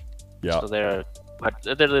 Yeah. So they're But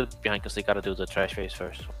they're a little behind because they gotta do the trash phase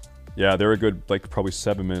first. Yeah, they're a good, like, probably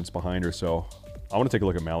 7 minutes behind or so. I want to take a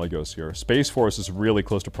look at Malygos here. Space Force is really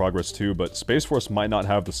close to Progress too, but Space Force might not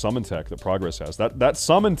have the summon tech that Progress has. That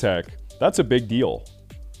summon tech, that's a big deal.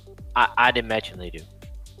 I'd imagine they do.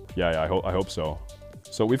 Yeah, I hope so.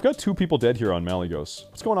 So we've got 2 people dead here on Malygos.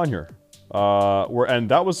 What's going on here? And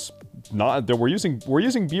that was not, we're using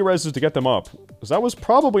B-reses to get them up. Because that was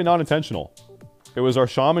probably not intentional. It was our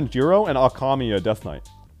Shaman Jiro and Akami a Death Knight.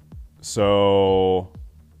 So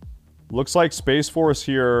looks like Space Force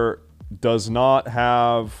here does not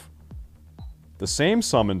have the same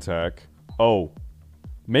summon tech. Oh,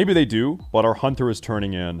 maybe they do, but our Hunter is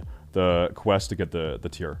turning in the quest to get the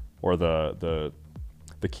tier. Or the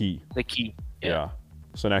key. The key. Yeah.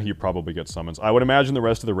 So now he probably gets summons. I would imagine the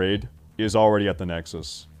rest of the raid is already at the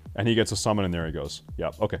Nexus. And he gets a summon and there he goes.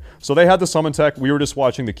 Yeah, okay. So they had the summon tech. We were just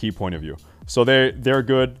watching the key point of view. So they're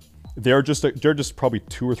good. They're just probably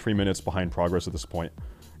 2 or 3 minutes behind Progress at this point.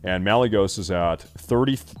 And Malygos is at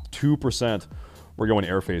 32%. We're going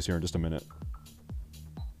air phase here in just a minute.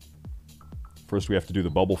 First we have to do the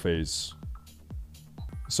bubble phase.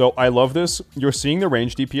 So I love this. You're seeing the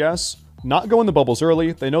range DPS not go in the bubbles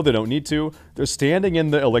early. They know they don't need to. They're standing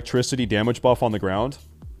in the electricity damage buff on the ground.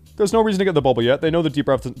 There's no reason to get the bubble yet. They know the deep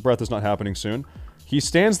breath is not happening soon. He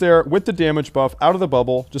stands there with the damage buff out of the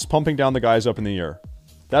bubble, just pumping down the guys up in the air.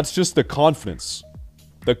 That's just the confidence.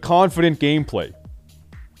 The confident gameplay.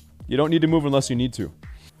 You don't need to move unless you need to.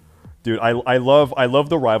 Dude, I love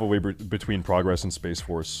the rivalry between Progress and Space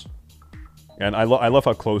Force. And I love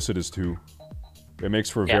how close it is too. It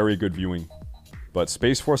makes for very good viewing. But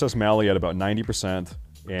Space Force has Mali at about 90%.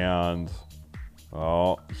 And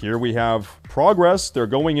here we have Progress. They're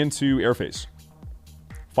going into air phase.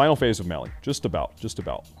 Final phase of Mali. Just about.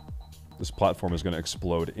 This platform is going to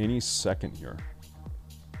explode any second here.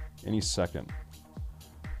 Any second.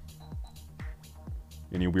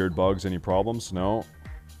 Any weird bugs? Any problems? No.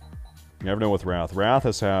 You never know with Wrath. Wrath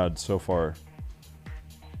has had, so far,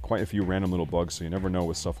 quite a few random little bugs, so you never know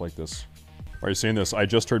with stuff like this. Are you seeing this? I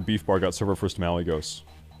just heard Beef Bar got server first Malygos.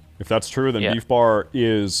 If that's true, then Beef Bar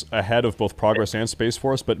is ahead of both Progress and Space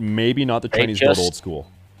Force, but maybe not the Chinese build old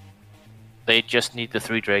school. They just need the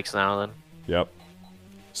 3 Drakes now then. Yep.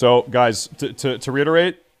 So, guys, to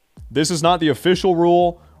reiterate, this is not the official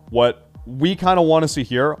rule. What we kind of want to see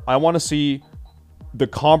here, I want to see the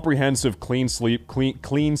comprehensive clean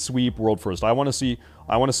sweep world first. I want to see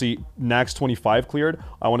Nax 25 cleared,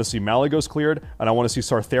 I want to see Malygos cleared, and I want to see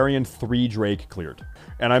Sartharion 3 Drake cleared.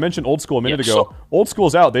 And I mentioned Old School a minute ago. Old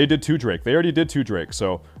School's out. They did 2 Drake. They already did 2 Drake.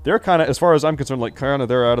 So they're kind of, as far as I'm concerned, like kind of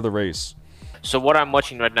they're out of the race. So what I'm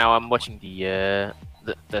watching right now, I'm watching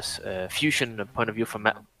this fusion point of view from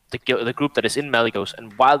the group that is in Malygos,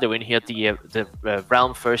 and while they're in here, the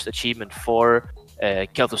realm first achievement for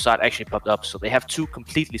Kel'Thuzad actually popped up. So they have 2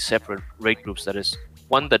 completely separate raid groups. That is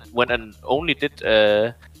one that went and only did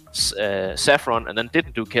Saffron and then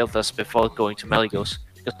didn't do Kel'Thuz before going to Malygos,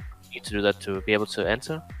 because you need to do that to be able to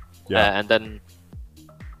enter. Yeah. And then,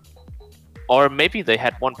 or maybe they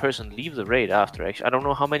had one person leave the raid after. Actually, I don't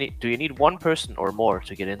know how many. Do you need 1 person or more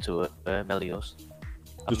to get into Malygos?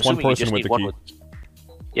 Just one person with the key.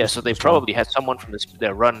 Yeah, so they probably had someone from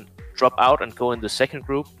their run drop out and go in the second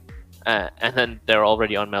group, and then they're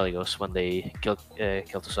already on Malygos when they killed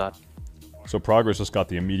Kel'Thuzad. So Progress just got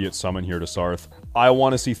the immediate summon here to Sarth. I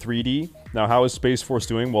want to see 3D. Now, how is Space Force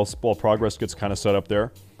doing? Well, Progress gets kind of set up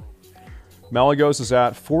there. Malygos is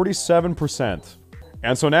at 47%.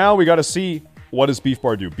 And so now we got to see, what does Beef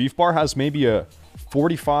Bar do? Beef Bar has maybe a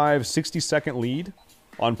 45, 60-second lead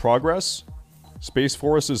on Progress. Space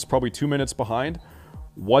Force is probably 2 minutes behind.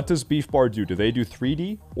 What does Beef Bar do? Do they do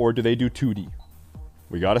 3D or do they do 2D?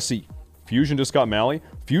 We got to see. Fusion just got Mali.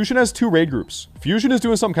 Fusion has 2 raid groups. Fusion is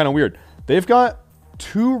doing something kind of weird. They've got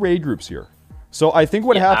 2 raid groups here. So I think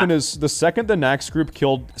what happened is the second the Nax group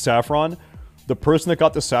killed Saffron, the person that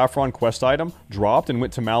got the Saffron quest item dropped and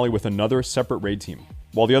went to Mali with another separate raid team,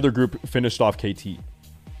 while the other group finished off KT.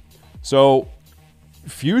 So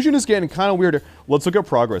Fusion is getting kind of weird. Let's look at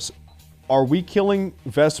Progress. Are we killing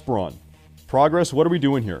Vesperon? Progress, what are we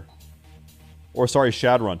doing here? Or sorry,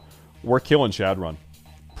 Shadron. We're killing Shadron.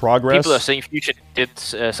 Progress. People are saying Fusion did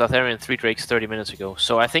Sartharion 3 Drakes 30 minutes ago.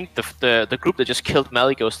 So I think the group that just killed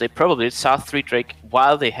Malygos, they probably did South 3 Drake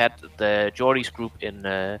while they had the Geordie's group in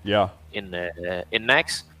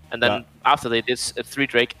Nax, and then after they did 3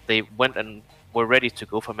 Drake, they went and were ready to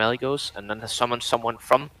go for Malygos, and then summoned someone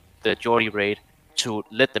from the Geordie raid to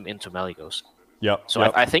let them into Malygos. Yep.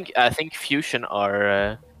 So I think Fusion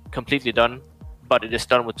are completely done, but it is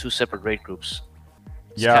done with 2 separate raid groups.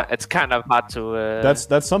 It's kind of hard to.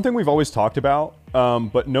 That's something we've always talked about,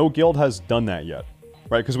 but no guild has done that yet,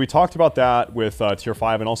 right? Because we talked about that with tier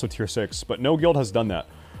 5 and also tier 6, but no guild has done that.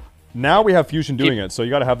 Now we have Fusion doing it, so you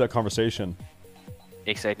got to have that conversation.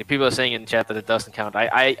 Exactly. People are saying in chat that it doesn't count.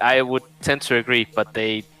 I would tend to agree, but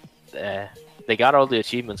they got all the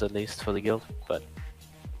achievements at least for the guild. But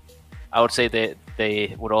I would say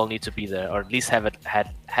they would all need to be there, or at least have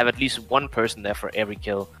at least one person there for every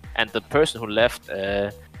kill. And the person who left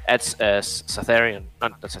at Sartharion,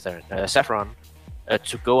 Saffron,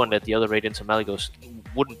 to go and let the other raid into Malygos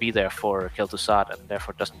wouldn't be there for kill to Sard, and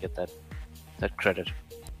therefore doesn't get that credit.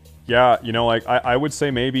 Yeah, you know, like, I would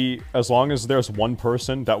say maybe as long as there's one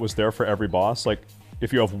person that was there for every boss, like,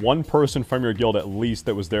 if you have one person from your guild at least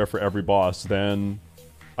that was there for every boss, then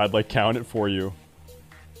I'd, like, count it for you.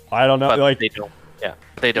 I don't know, but like... they don't. Yeah,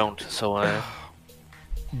 they don't, so...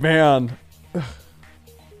 Man...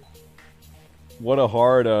 What a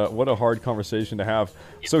hard conversation to have.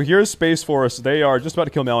 So here's Space Force. They are just about to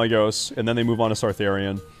kill Malygos, and then they move on to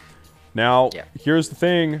Sartharion. Now, here's the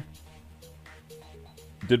thing.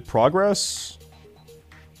 Did Progress?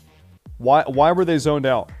 Why were they zoned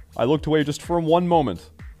out? I looked away just for one moment.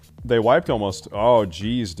 They wiped almost. Oh,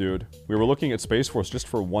 jeez, dude. We were looking at Space Force just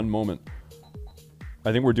for one moment.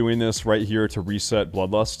 I think we're doing this right here to reset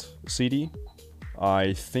Bloodlust CD.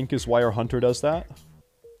 I think is why our Hunter does that.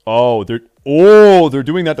 Oh, they're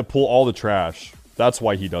doing that to pull all the trash. That's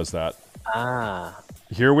why he does that. Ah.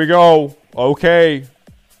 Here we go. Okay.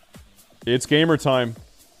 It's gamer time.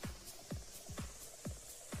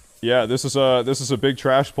 Yeah, this is a big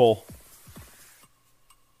trash pull.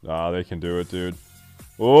 Ah, they can do it, dude.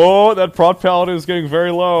 Oh, that prot paladin is getting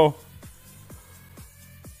very low.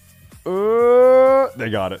 They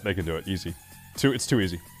got it. They can do it. Easy. It's too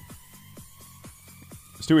easy.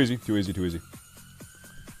 It's too easy. Too easy. Too easy.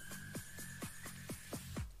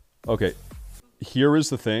 Okay, here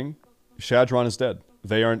is the thing. Shadron is dead.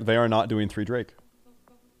 They are not doing 3 Drake.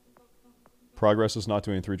 Progress is not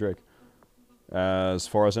doing 3 Drake. As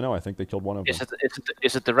far as I know, I think they killed one of them.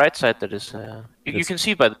 Is it the right side that is... You can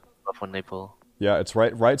see by the when they pull. Yeah, it's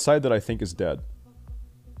right side that I think is dead.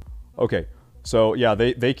 Okay, so yeah,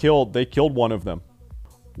 they killed one of them.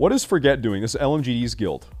 What is Forget doing? This is LMGD's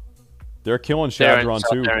guild. They're killing Shadron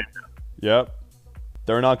too. Yep.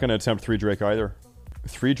 They're not going to attempt 3 Drake either.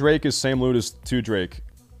 3 Drake is same loot as 2 Drake.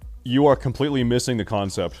 You are completely missing the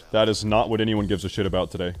concept. That is not what anyone gives a shit about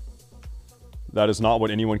today. That is not what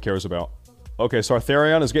anyone cares about. Okay,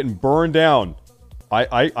 Sartharion is getting burned down.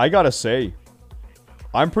 I gotta say,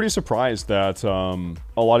 I'm pretty surprised that a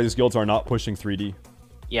lot of these guilds are not pushing 3D.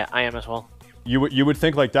 Yeah, I am as well. You would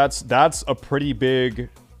think like that's a pretty big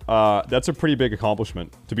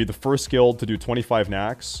accomplishment to be the first guild to do 25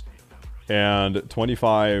 Nax and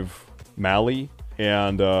 25 Mali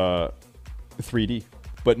and 3D,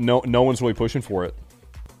 but no one's really pushing for it.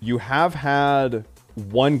 You have had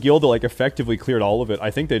one guild that like effectively cleared all of it.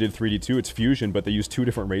 I think they did 3D too. It's Fusion, but they used 2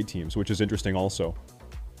 different raid teams, which is interesting also.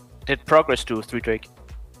 Did Progress do 3 Drake?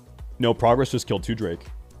 No, Progress just killed 2 Drake.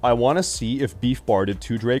 I want to see if Beef Bar did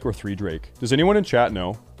 2 Drake or 3 Drake. Does anyone in chat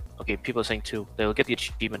know? Okay, people are saying 2. They'll get the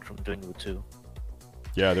achievement from doing the 2.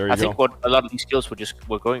 Yeah, there you go. I think what a lot of these guilds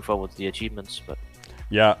were going for was the achievements, but...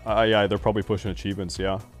 Yeah, yeah, they're probably pushing achievements,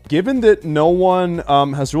 yeah. Given that no one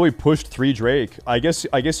has really pushed 3 Drake, I guess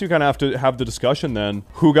you kind of have to have the discussion then,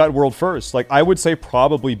 who got world first? Like, I would say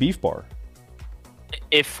probably Beef Bar.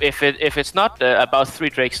 If it's not about 3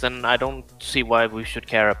 Drakes, then I don't see why we should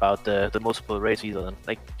care about the multiple raids either. Then.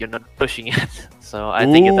 Like, you're not pushing it, so I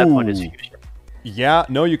think at that point it's Fusion. Yeah,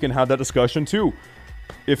 no, you can have that discussion too.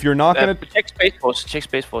 If you're not gonna... Check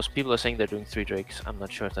Space Force, people are saying they're doing 3 Drakes. I'm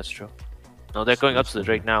not sure if that's true. No, they're going up to the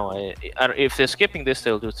Drake now. If they're skipping this,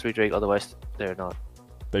 they'll do 3 Drake. Otherwise, they're not.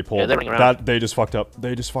 They pulled. Yeah, they just fucked up.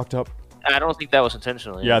 They just fucked up. I don't think that was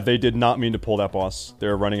intentional. Yeah, they did not mean to pull that boss.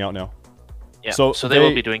 They're running out now. Yeah, so they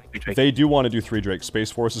will be doing 3 Drake. They do want to do 3 Drake.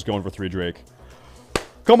 Space Force is going for 3 Drake.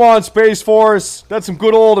 Come on, Space Force! That's some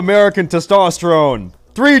good old American testosterone.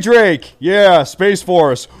 3 Drake! Yeah, Space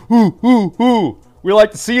Force. Ooh. We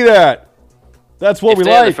like to see that. That's what we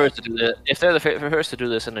like. If they're the first to do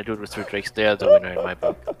this and they do it with 3 Drakes, they are the winner in my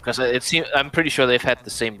book. Because I'm pretty sure they've had the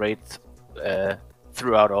same rate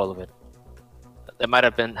throughout all of it. They might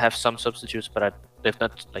have some substitutes, but they've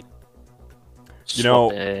not like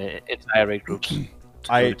swapped entire raid groups to do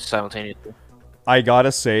it simultaneously. I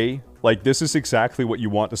gotta say, like, this is exactly what you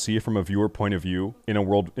want to see from a viewer point of view in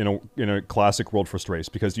a classic World First race,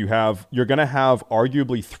 because you're gonna have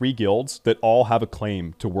arguably 3 guilds that all have a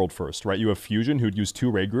claim to World First, right? You have Fusion, who'd use 2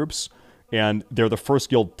 raid groups, and they're the first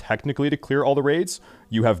guild technically to clear all the raids.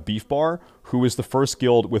 You have Beef Bar, who is the first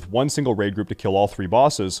guild with one single raid group to kill all 3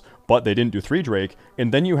 bosses, but they didn't do 3 Drake.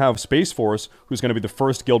 And then you have Space Force, who's going to be the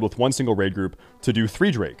first guild with one single raid group to do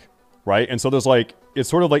 3 Drake, right? And so there's like, it's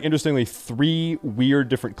sort of like, interestingly, 3 weird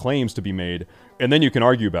different claims to be made, and then you can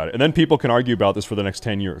argue about it. And then people can argue about this for the next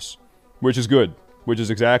 10 years, which is good, which is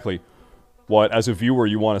exactly what, as a viewer,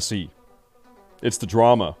 you want to see. It's the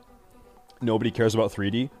drama. Nobody cares about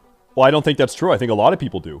 3D. Well, I don't think that's true. I think a lot of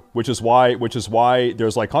people do, which is why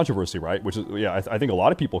there's like controversy, right? Which is, yeah, I think a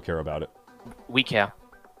lot of people care about it. We care.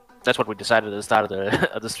 That's what we decided at the start of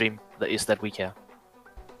the of the stream. Is that we care.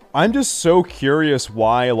 I'm just so curious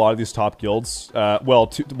why a lot of these top guilds,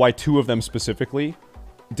 why 2 of them specifically,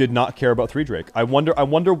 did not care about 3 Drake. I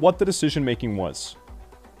wonder what the decision making was.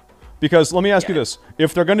 Because let me ask you this: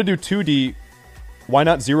 if they're going to do 2D, why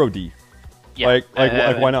not 0D? Yeah. Like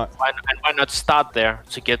why not? Why not start there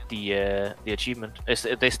to get the achievement?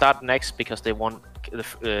 They start next because they want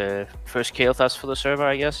the first Kael'thas for the server,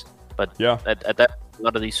 I guess. But yeah, at that, a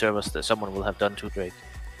lot of these servers, that someone will have done 2 Drake.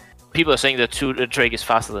 People are saying that 2 Drake is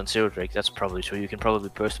faster than 0 Drake. That's probably true. You can probably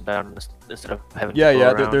burst them down instead of having to go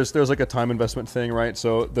around. There's like a time investment thing, right?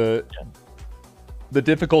 So the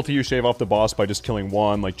difficulty you shave off the boss by just killing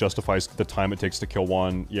 1 like justifies the time it takes to kill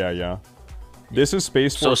 1. Yeah. This is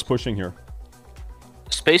Space Force pushing here.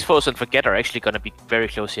 Space Force and Forget are actually going to be very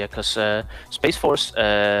close here, because Space Force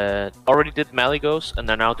already did Malygos, and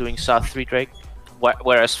they're now doing South 3 Drake,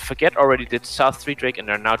 whereas Forget already did South 3 Drake, and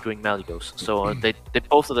they're now doing Malygos. So they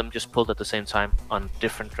both of them just pulled at the same time on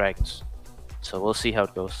different dragons. So we'll see how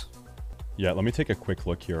it goes. Yeah, let me take a quick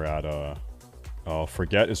look here at...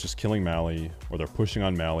 Forget is just killing Mally, or they're pushing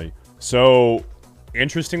on Mally. So,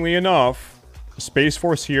 interestingly enough, Space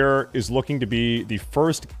Force here is looking to be the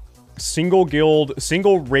first single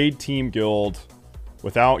raid team guild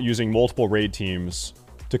without using multiple raid teams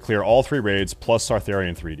to clear all 3 raids plus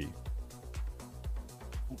Sartharion 3D.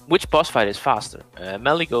 Which boss fight is faster,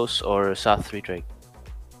 Malygos or South 3 Drake?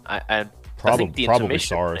 I think the probably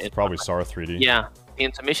Sarth 3D. Yeah, the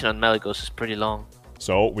intermission on Malygos is pretty long.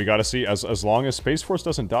 So we gotta see, as long as Space Force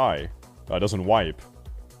doesn't die, doesn't wipe,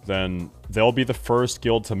 then they'll be the first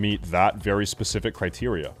guild to meet that very specific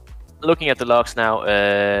criteria. Looking at the logs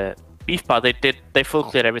now, Beef Bar, they full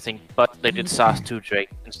cleared everything, but they did SAS 2 Drake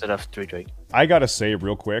instead of 3 Drake. I gotta say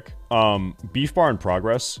real quick, Beef Bar in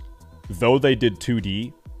Progress, though they did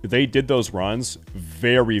 2D, they did those runs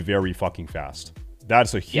very, very fucking fast.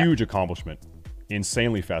 That's a huge accomplishment.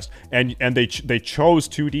 Insanely fast. And they chose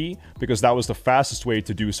 2D because that was the fastest way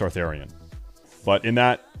to do Sartharion. But in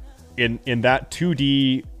that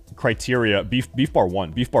 2D criteria, Beef Bar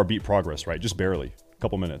won. Beef Bar beat Progress, right? Just barely. A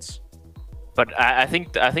couple minutes. But I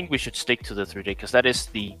think we should stick to the 3D, because that is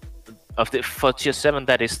for tier 7,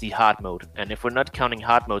 that is the hard mode. And if we're not counting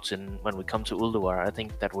hard modes when we come to Ulduar, I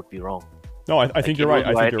think that would be wrong. No, I think you're right.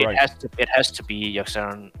 I think you're right. It has to be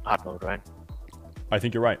Yogg-Saron hard mode, right? I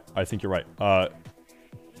think you're right.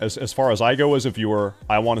 As far as I go as a viewer,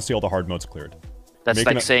 I want to see all the hard modes cleared. That's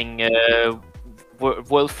like saying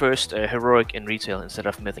world first heroic in retail instead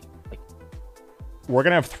of mythic. We're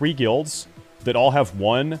gonna have 3 guilds that all have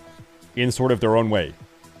 1 in sort of their own way,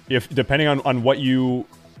 depending on what you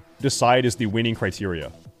decide is the winning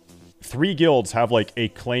criteria. 3 guilds have like a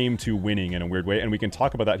claim to winning in a weird way, and we can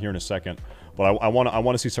talk about that here in a second. But I want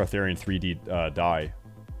to see Sartharion 3D die.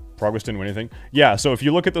 Progress didn't win anything. Yeah, so if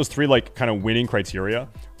you look at those 3 like kind of winning criteria,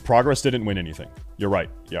 Progress didn't win anything. You're right.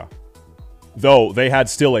 Yeah. Though they had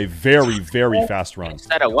still a very, very fast run. Is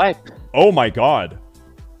that a wipe? Oh my god.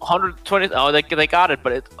 120. Oh, they got it,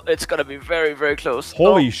 but it's gonna be very, very close.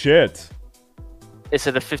 Holy shit. Is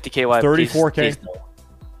it a 50k wipe? 34k. Please no.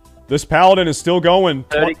 This Paladin is still going.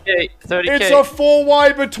 30k. 30k. It's a full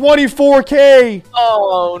wipe at 24k.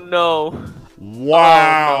 Oh no.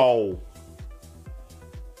 Wow. Oh, no.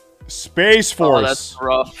 Space Force. Oh, that's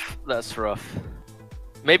rough. That's rough.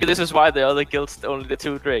 Maybe this is why the other guilds only the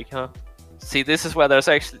 2 Drake, huh? See, this is where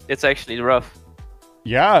it's actually rough.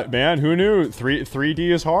 Yeah, man, who knew?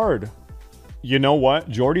 3D is hard. You know what?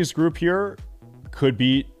 Jordy's group here could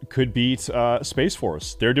beat Space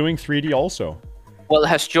Force. They're doing 3D also. Well,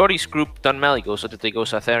 has Jordy's group done Malygos, or did they go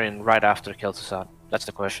Sartharion right after Kael'thas? That's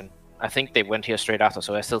the question. I think they went here straight after,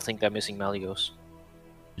 so I still think they're missing Malygos.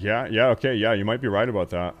 Yeah, okay, yeah, you might be right about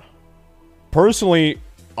that. Personally,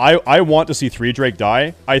 I want to see 3 Drake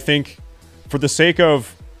die. I think, for the sake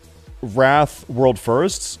of Wrath World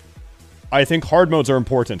Firsts, I think hard modes are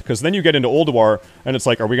important, because then you get into Ulduar, and it's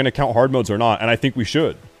like, are we going to count hard modes or not? And I think we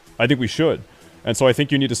should. And so I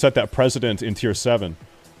think you need to set that precedent in Tier 7.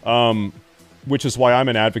 Which is why I'm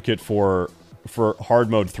an advocate for hard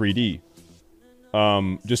mode 3D.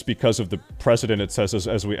 just because of the precedent it says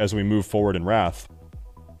as we move forward in Wrath.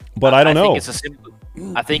 But I don't know.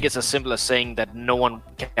 I think it's as simple as saying that no one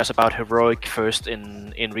cares about heroic first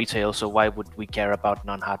in retail, so why would we care about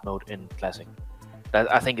non-hard mode in classic?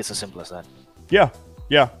 I think it's as simple as that. Yeah,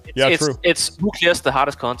 true. It's who clears the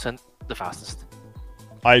hardest content the fastest.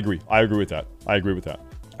 I agree with that.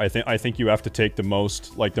 I think you have to take the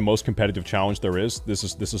most competitive challenge there is.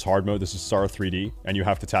 This is hard mode. This is Star 3D, and you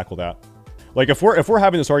have to tackle that. Like if we're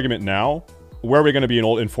having this argument now, where are we going to be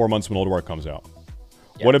in 4 months when Old War comes out?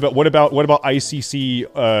 Yeah. What about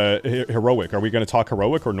ICC heroic? Are we going to talk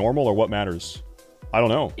heroic or normal or what matters? I don't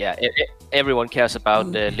know. Yeah, everyone cares about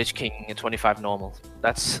Lich King 25 normal.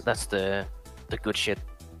 That's the good shit.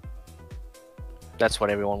 That's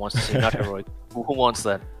what everyone wants to see, not heroic. Who wants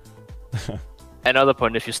that? Another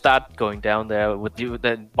point: if you start going down there with you,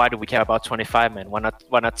 then why do we care about 25 man? Why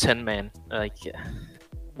not 10 man? Like,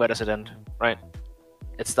 where does it end? Right?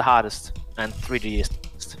 It's the hardest, and 3D is.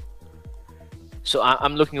 So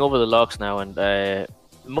I'm looking over the logs now, and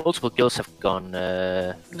multiple guilds have gone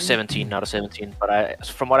 17 out of 17. But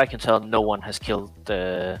from what I can tell, no one has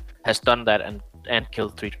done that and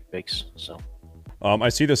killed 3 drakes. So. I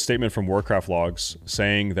see this statement from Warcraft logs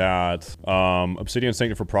saying that Obsidian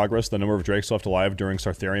Sanctum for progress, the number of drakes left alive during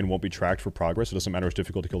Sartharion won't be tracked for progress. It doesn't matter, it's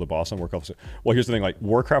difficult to kill the boss on Warcraft. Well, here's the thing: like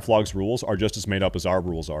Warcraft logs rules are just as made up as our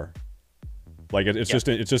rules are. Like it's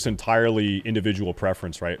just entirely individual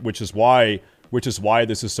preference, right? Which is why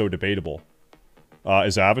this is so debatable.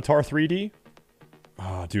 Is Avatar 3D?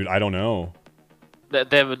 Dude, I don't know.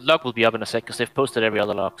 The log will be up in a sec because they've posted every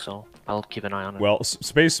other log, so I'll keep an eye on it. Well,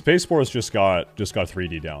 Space Force just got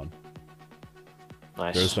 3D down.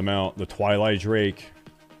 Nice. There's the mount, the Twilight Drake.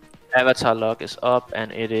 Avatar log is up,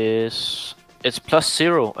 and it's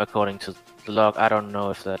 +0 according to the log. I don't know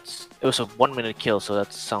if it was a 1 minute kill, so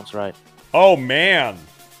that sounds right. Oh man,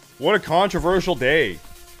 what a controversial day.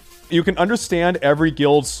 You can understand every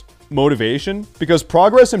guild's motivation because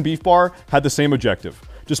Progress and Beef Bar had the same objective.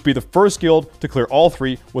 Just be the first guild to clear all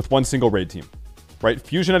 3 with 1 single raid team. Right?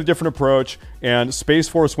 Fusion had a different approach, and Space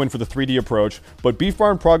Force went for the 3D approach, but Beef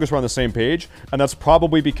Bar and Progress were on the same page, and that's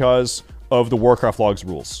probably because of the Warcraft logs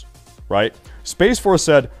rules. Right? Space Force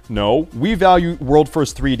said, no, we value World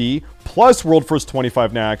First 3D plus World First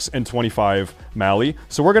 25 Nax and 25 Mali,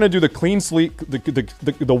 so we're going to do the clean sleek,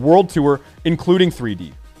 the World Tour, including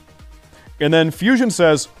 3D. And then Fusion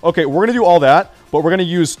says, okay, we're going to do all that, but we're going to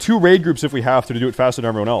use 2 raid groups if we have to do it faster than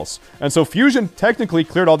everyone else. And so Fusion technically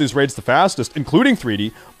cleared all these raids the fastest, including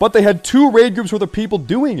 3D, but they had 2 raid groups worth of people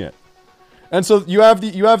doing it. And so you have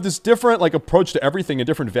this different like approach to everything and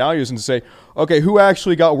different values, and to say, okay, who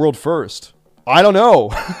actually got world first? I don't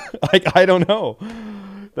know. Like, I don't know.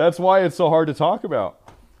 That's why it's so hard to talk about.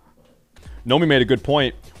 Nomi made a good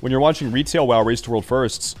point. When you're watching Retail WoW Race to World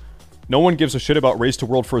Firsts, no one gives a shit about Race to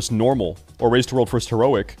World First Normal or Race to World First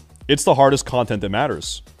Heroic. It's the hardest content that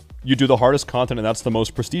matters. You do the hardest content, and that's the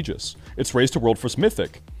most prestigious. It's Race to World First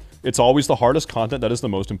Mythic. It's always the hardest content that is the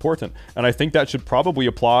most important. And I think that should probably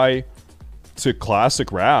apply to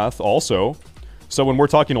Classic Wrath also. So when we're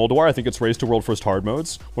talking Old War, I think it's Race to World First Hard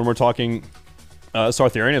modes. When we're talking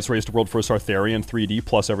Sartharion, it's Race to World First Sartharion 3D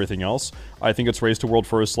plus everything else. I think it's Race to World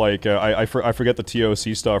First, like, I forget the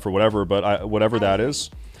TOC stuff or whatever, but whatever that is.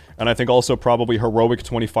 And I think also probably heroic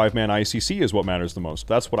 25-man ICC is what matters the most.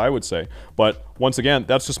 That's what I would say. But once again,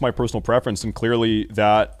 that's just my personal preference, and clearly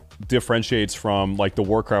that differentiates from like the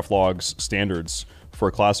Warcraft logs standards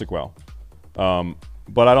for Classic WoW.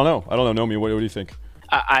 But I don't know. Nomi, what do you think?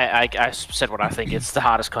 I said what I think. It's the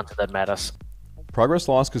hardest content that matters. Progress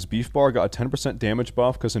lost because Beef Bar got a 10% damage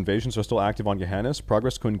buff because invasions are still active on Gehennis.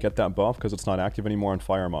 Progress couldn't get that buff because it's not active anymore on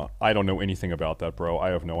Firemaw. I don't know anything about that, bro. I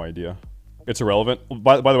have no idea. It's irrelevant.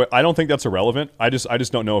 By the way, I don't think that's irrelevant. I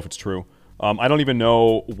just don't know if it's true. I don't even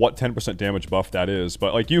know what 10% damage buff that is.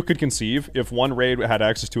 But like, you could conceive if one raid had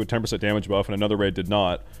access to a 10% damage buff and another raid did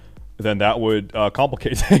not, then that would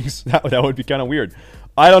complicate things. That would be kind of weird.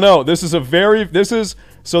 I don't know. This is the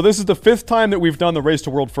 5th time that we've done the Race to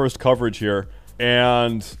World First coverage here,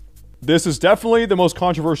 and this is definitely the most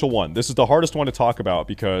controversial one. This is the hardest one to talk about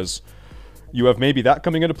because you have maybe that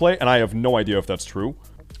coming into play, and I have no idea if that's true.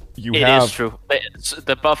 It is true.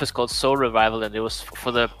 The buff is called Soul Revival, and it was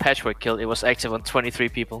for the patchwork kill. It was active on 23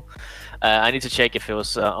 people. I need to check if it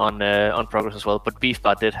was on Progress as well. But Beef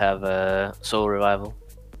Bar did have Soul Revival.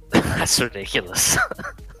 That's ridiculous.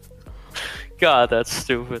 God, that's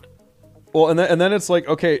stupid. Well, and then it's like,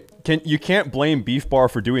 okay, you can't blame Beef Bar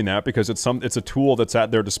for doing that because it's a tool that's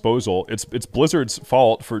at their disposal. It's Blizzard's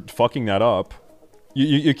fault for fucking that up.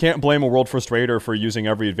 You can't blame a World First Raider for using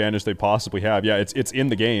every advantage they possibly have. Yeah, it's in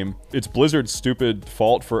the game. It's Blizzard's stupid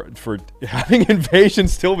fault for having Invasion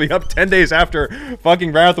still be up 10 days after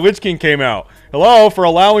fucking Wrath of the Witch King came out. Hello, for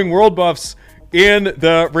allowing world buffs in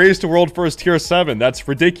the Raise to World First Tier 7. That's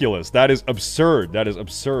ridiculous. That is absurd. That is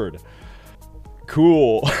absurd.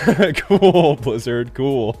 Cool. Cool, Blizzard.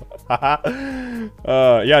 Cool.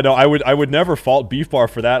 Yeah, no, I would never fault Beef Bar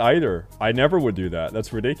for that either. I never would do that.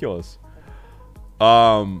 That's ridiculous.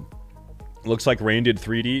 Looks like Rain did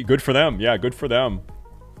 3D. Good for them. Yeah, good for them.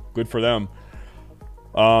 Good for them.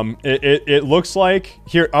 It looks like...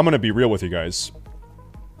 Here, I'm gonna be real with you guys.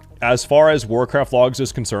 As far as Warcraft logs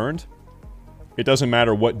is concerned, it doesn't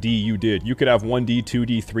matter what D you did. You could have 1D,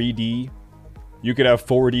 2D, 3D. You could have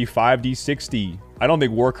 4D, 5D, 6D. I don't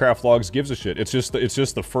think Warcraft logs gives a shit. It's just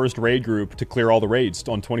the first raid group to clear all the raids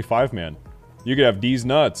on 25-man. You could have D's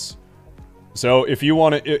nuts. So if you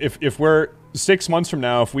want to... If we're... 6 months from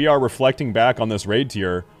now, if we are reflecting back on this raid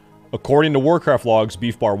tier, according to Warcraft logs,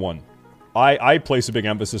 Beef Bar won. I place a big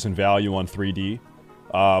emphasis and value on 3D,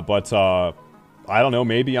 but I don't know.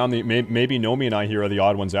 Maybe maybe Nomi and I here are the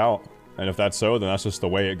odd ones out, and if that's so, then that's just the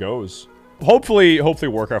way it goes. Hopefully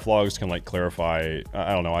Warcraft logs can like clarify.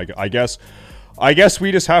 I don't know. I guess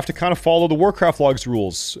we just have to kind of follow the Warcraft logs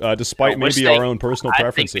rules, despite maybe our own personal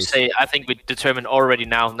preferences. I think we determine already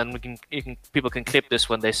now, and then people can clip this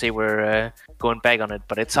when they say we're going back on it.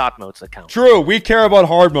 But it's hard modes that count. True, we care about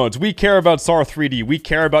hard modes. We care about SAR 3D. We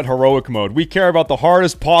care about heroic mode. We care about the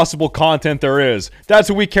hardest possible content there is. That's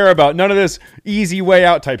what we care about. None of this easy way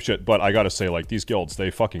out type shit. But I gotta say, like these guilds, they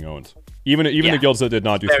fucking owned. Even the guilds that did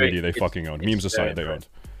not do 3D, they fucking owned. Memes aside, they owned.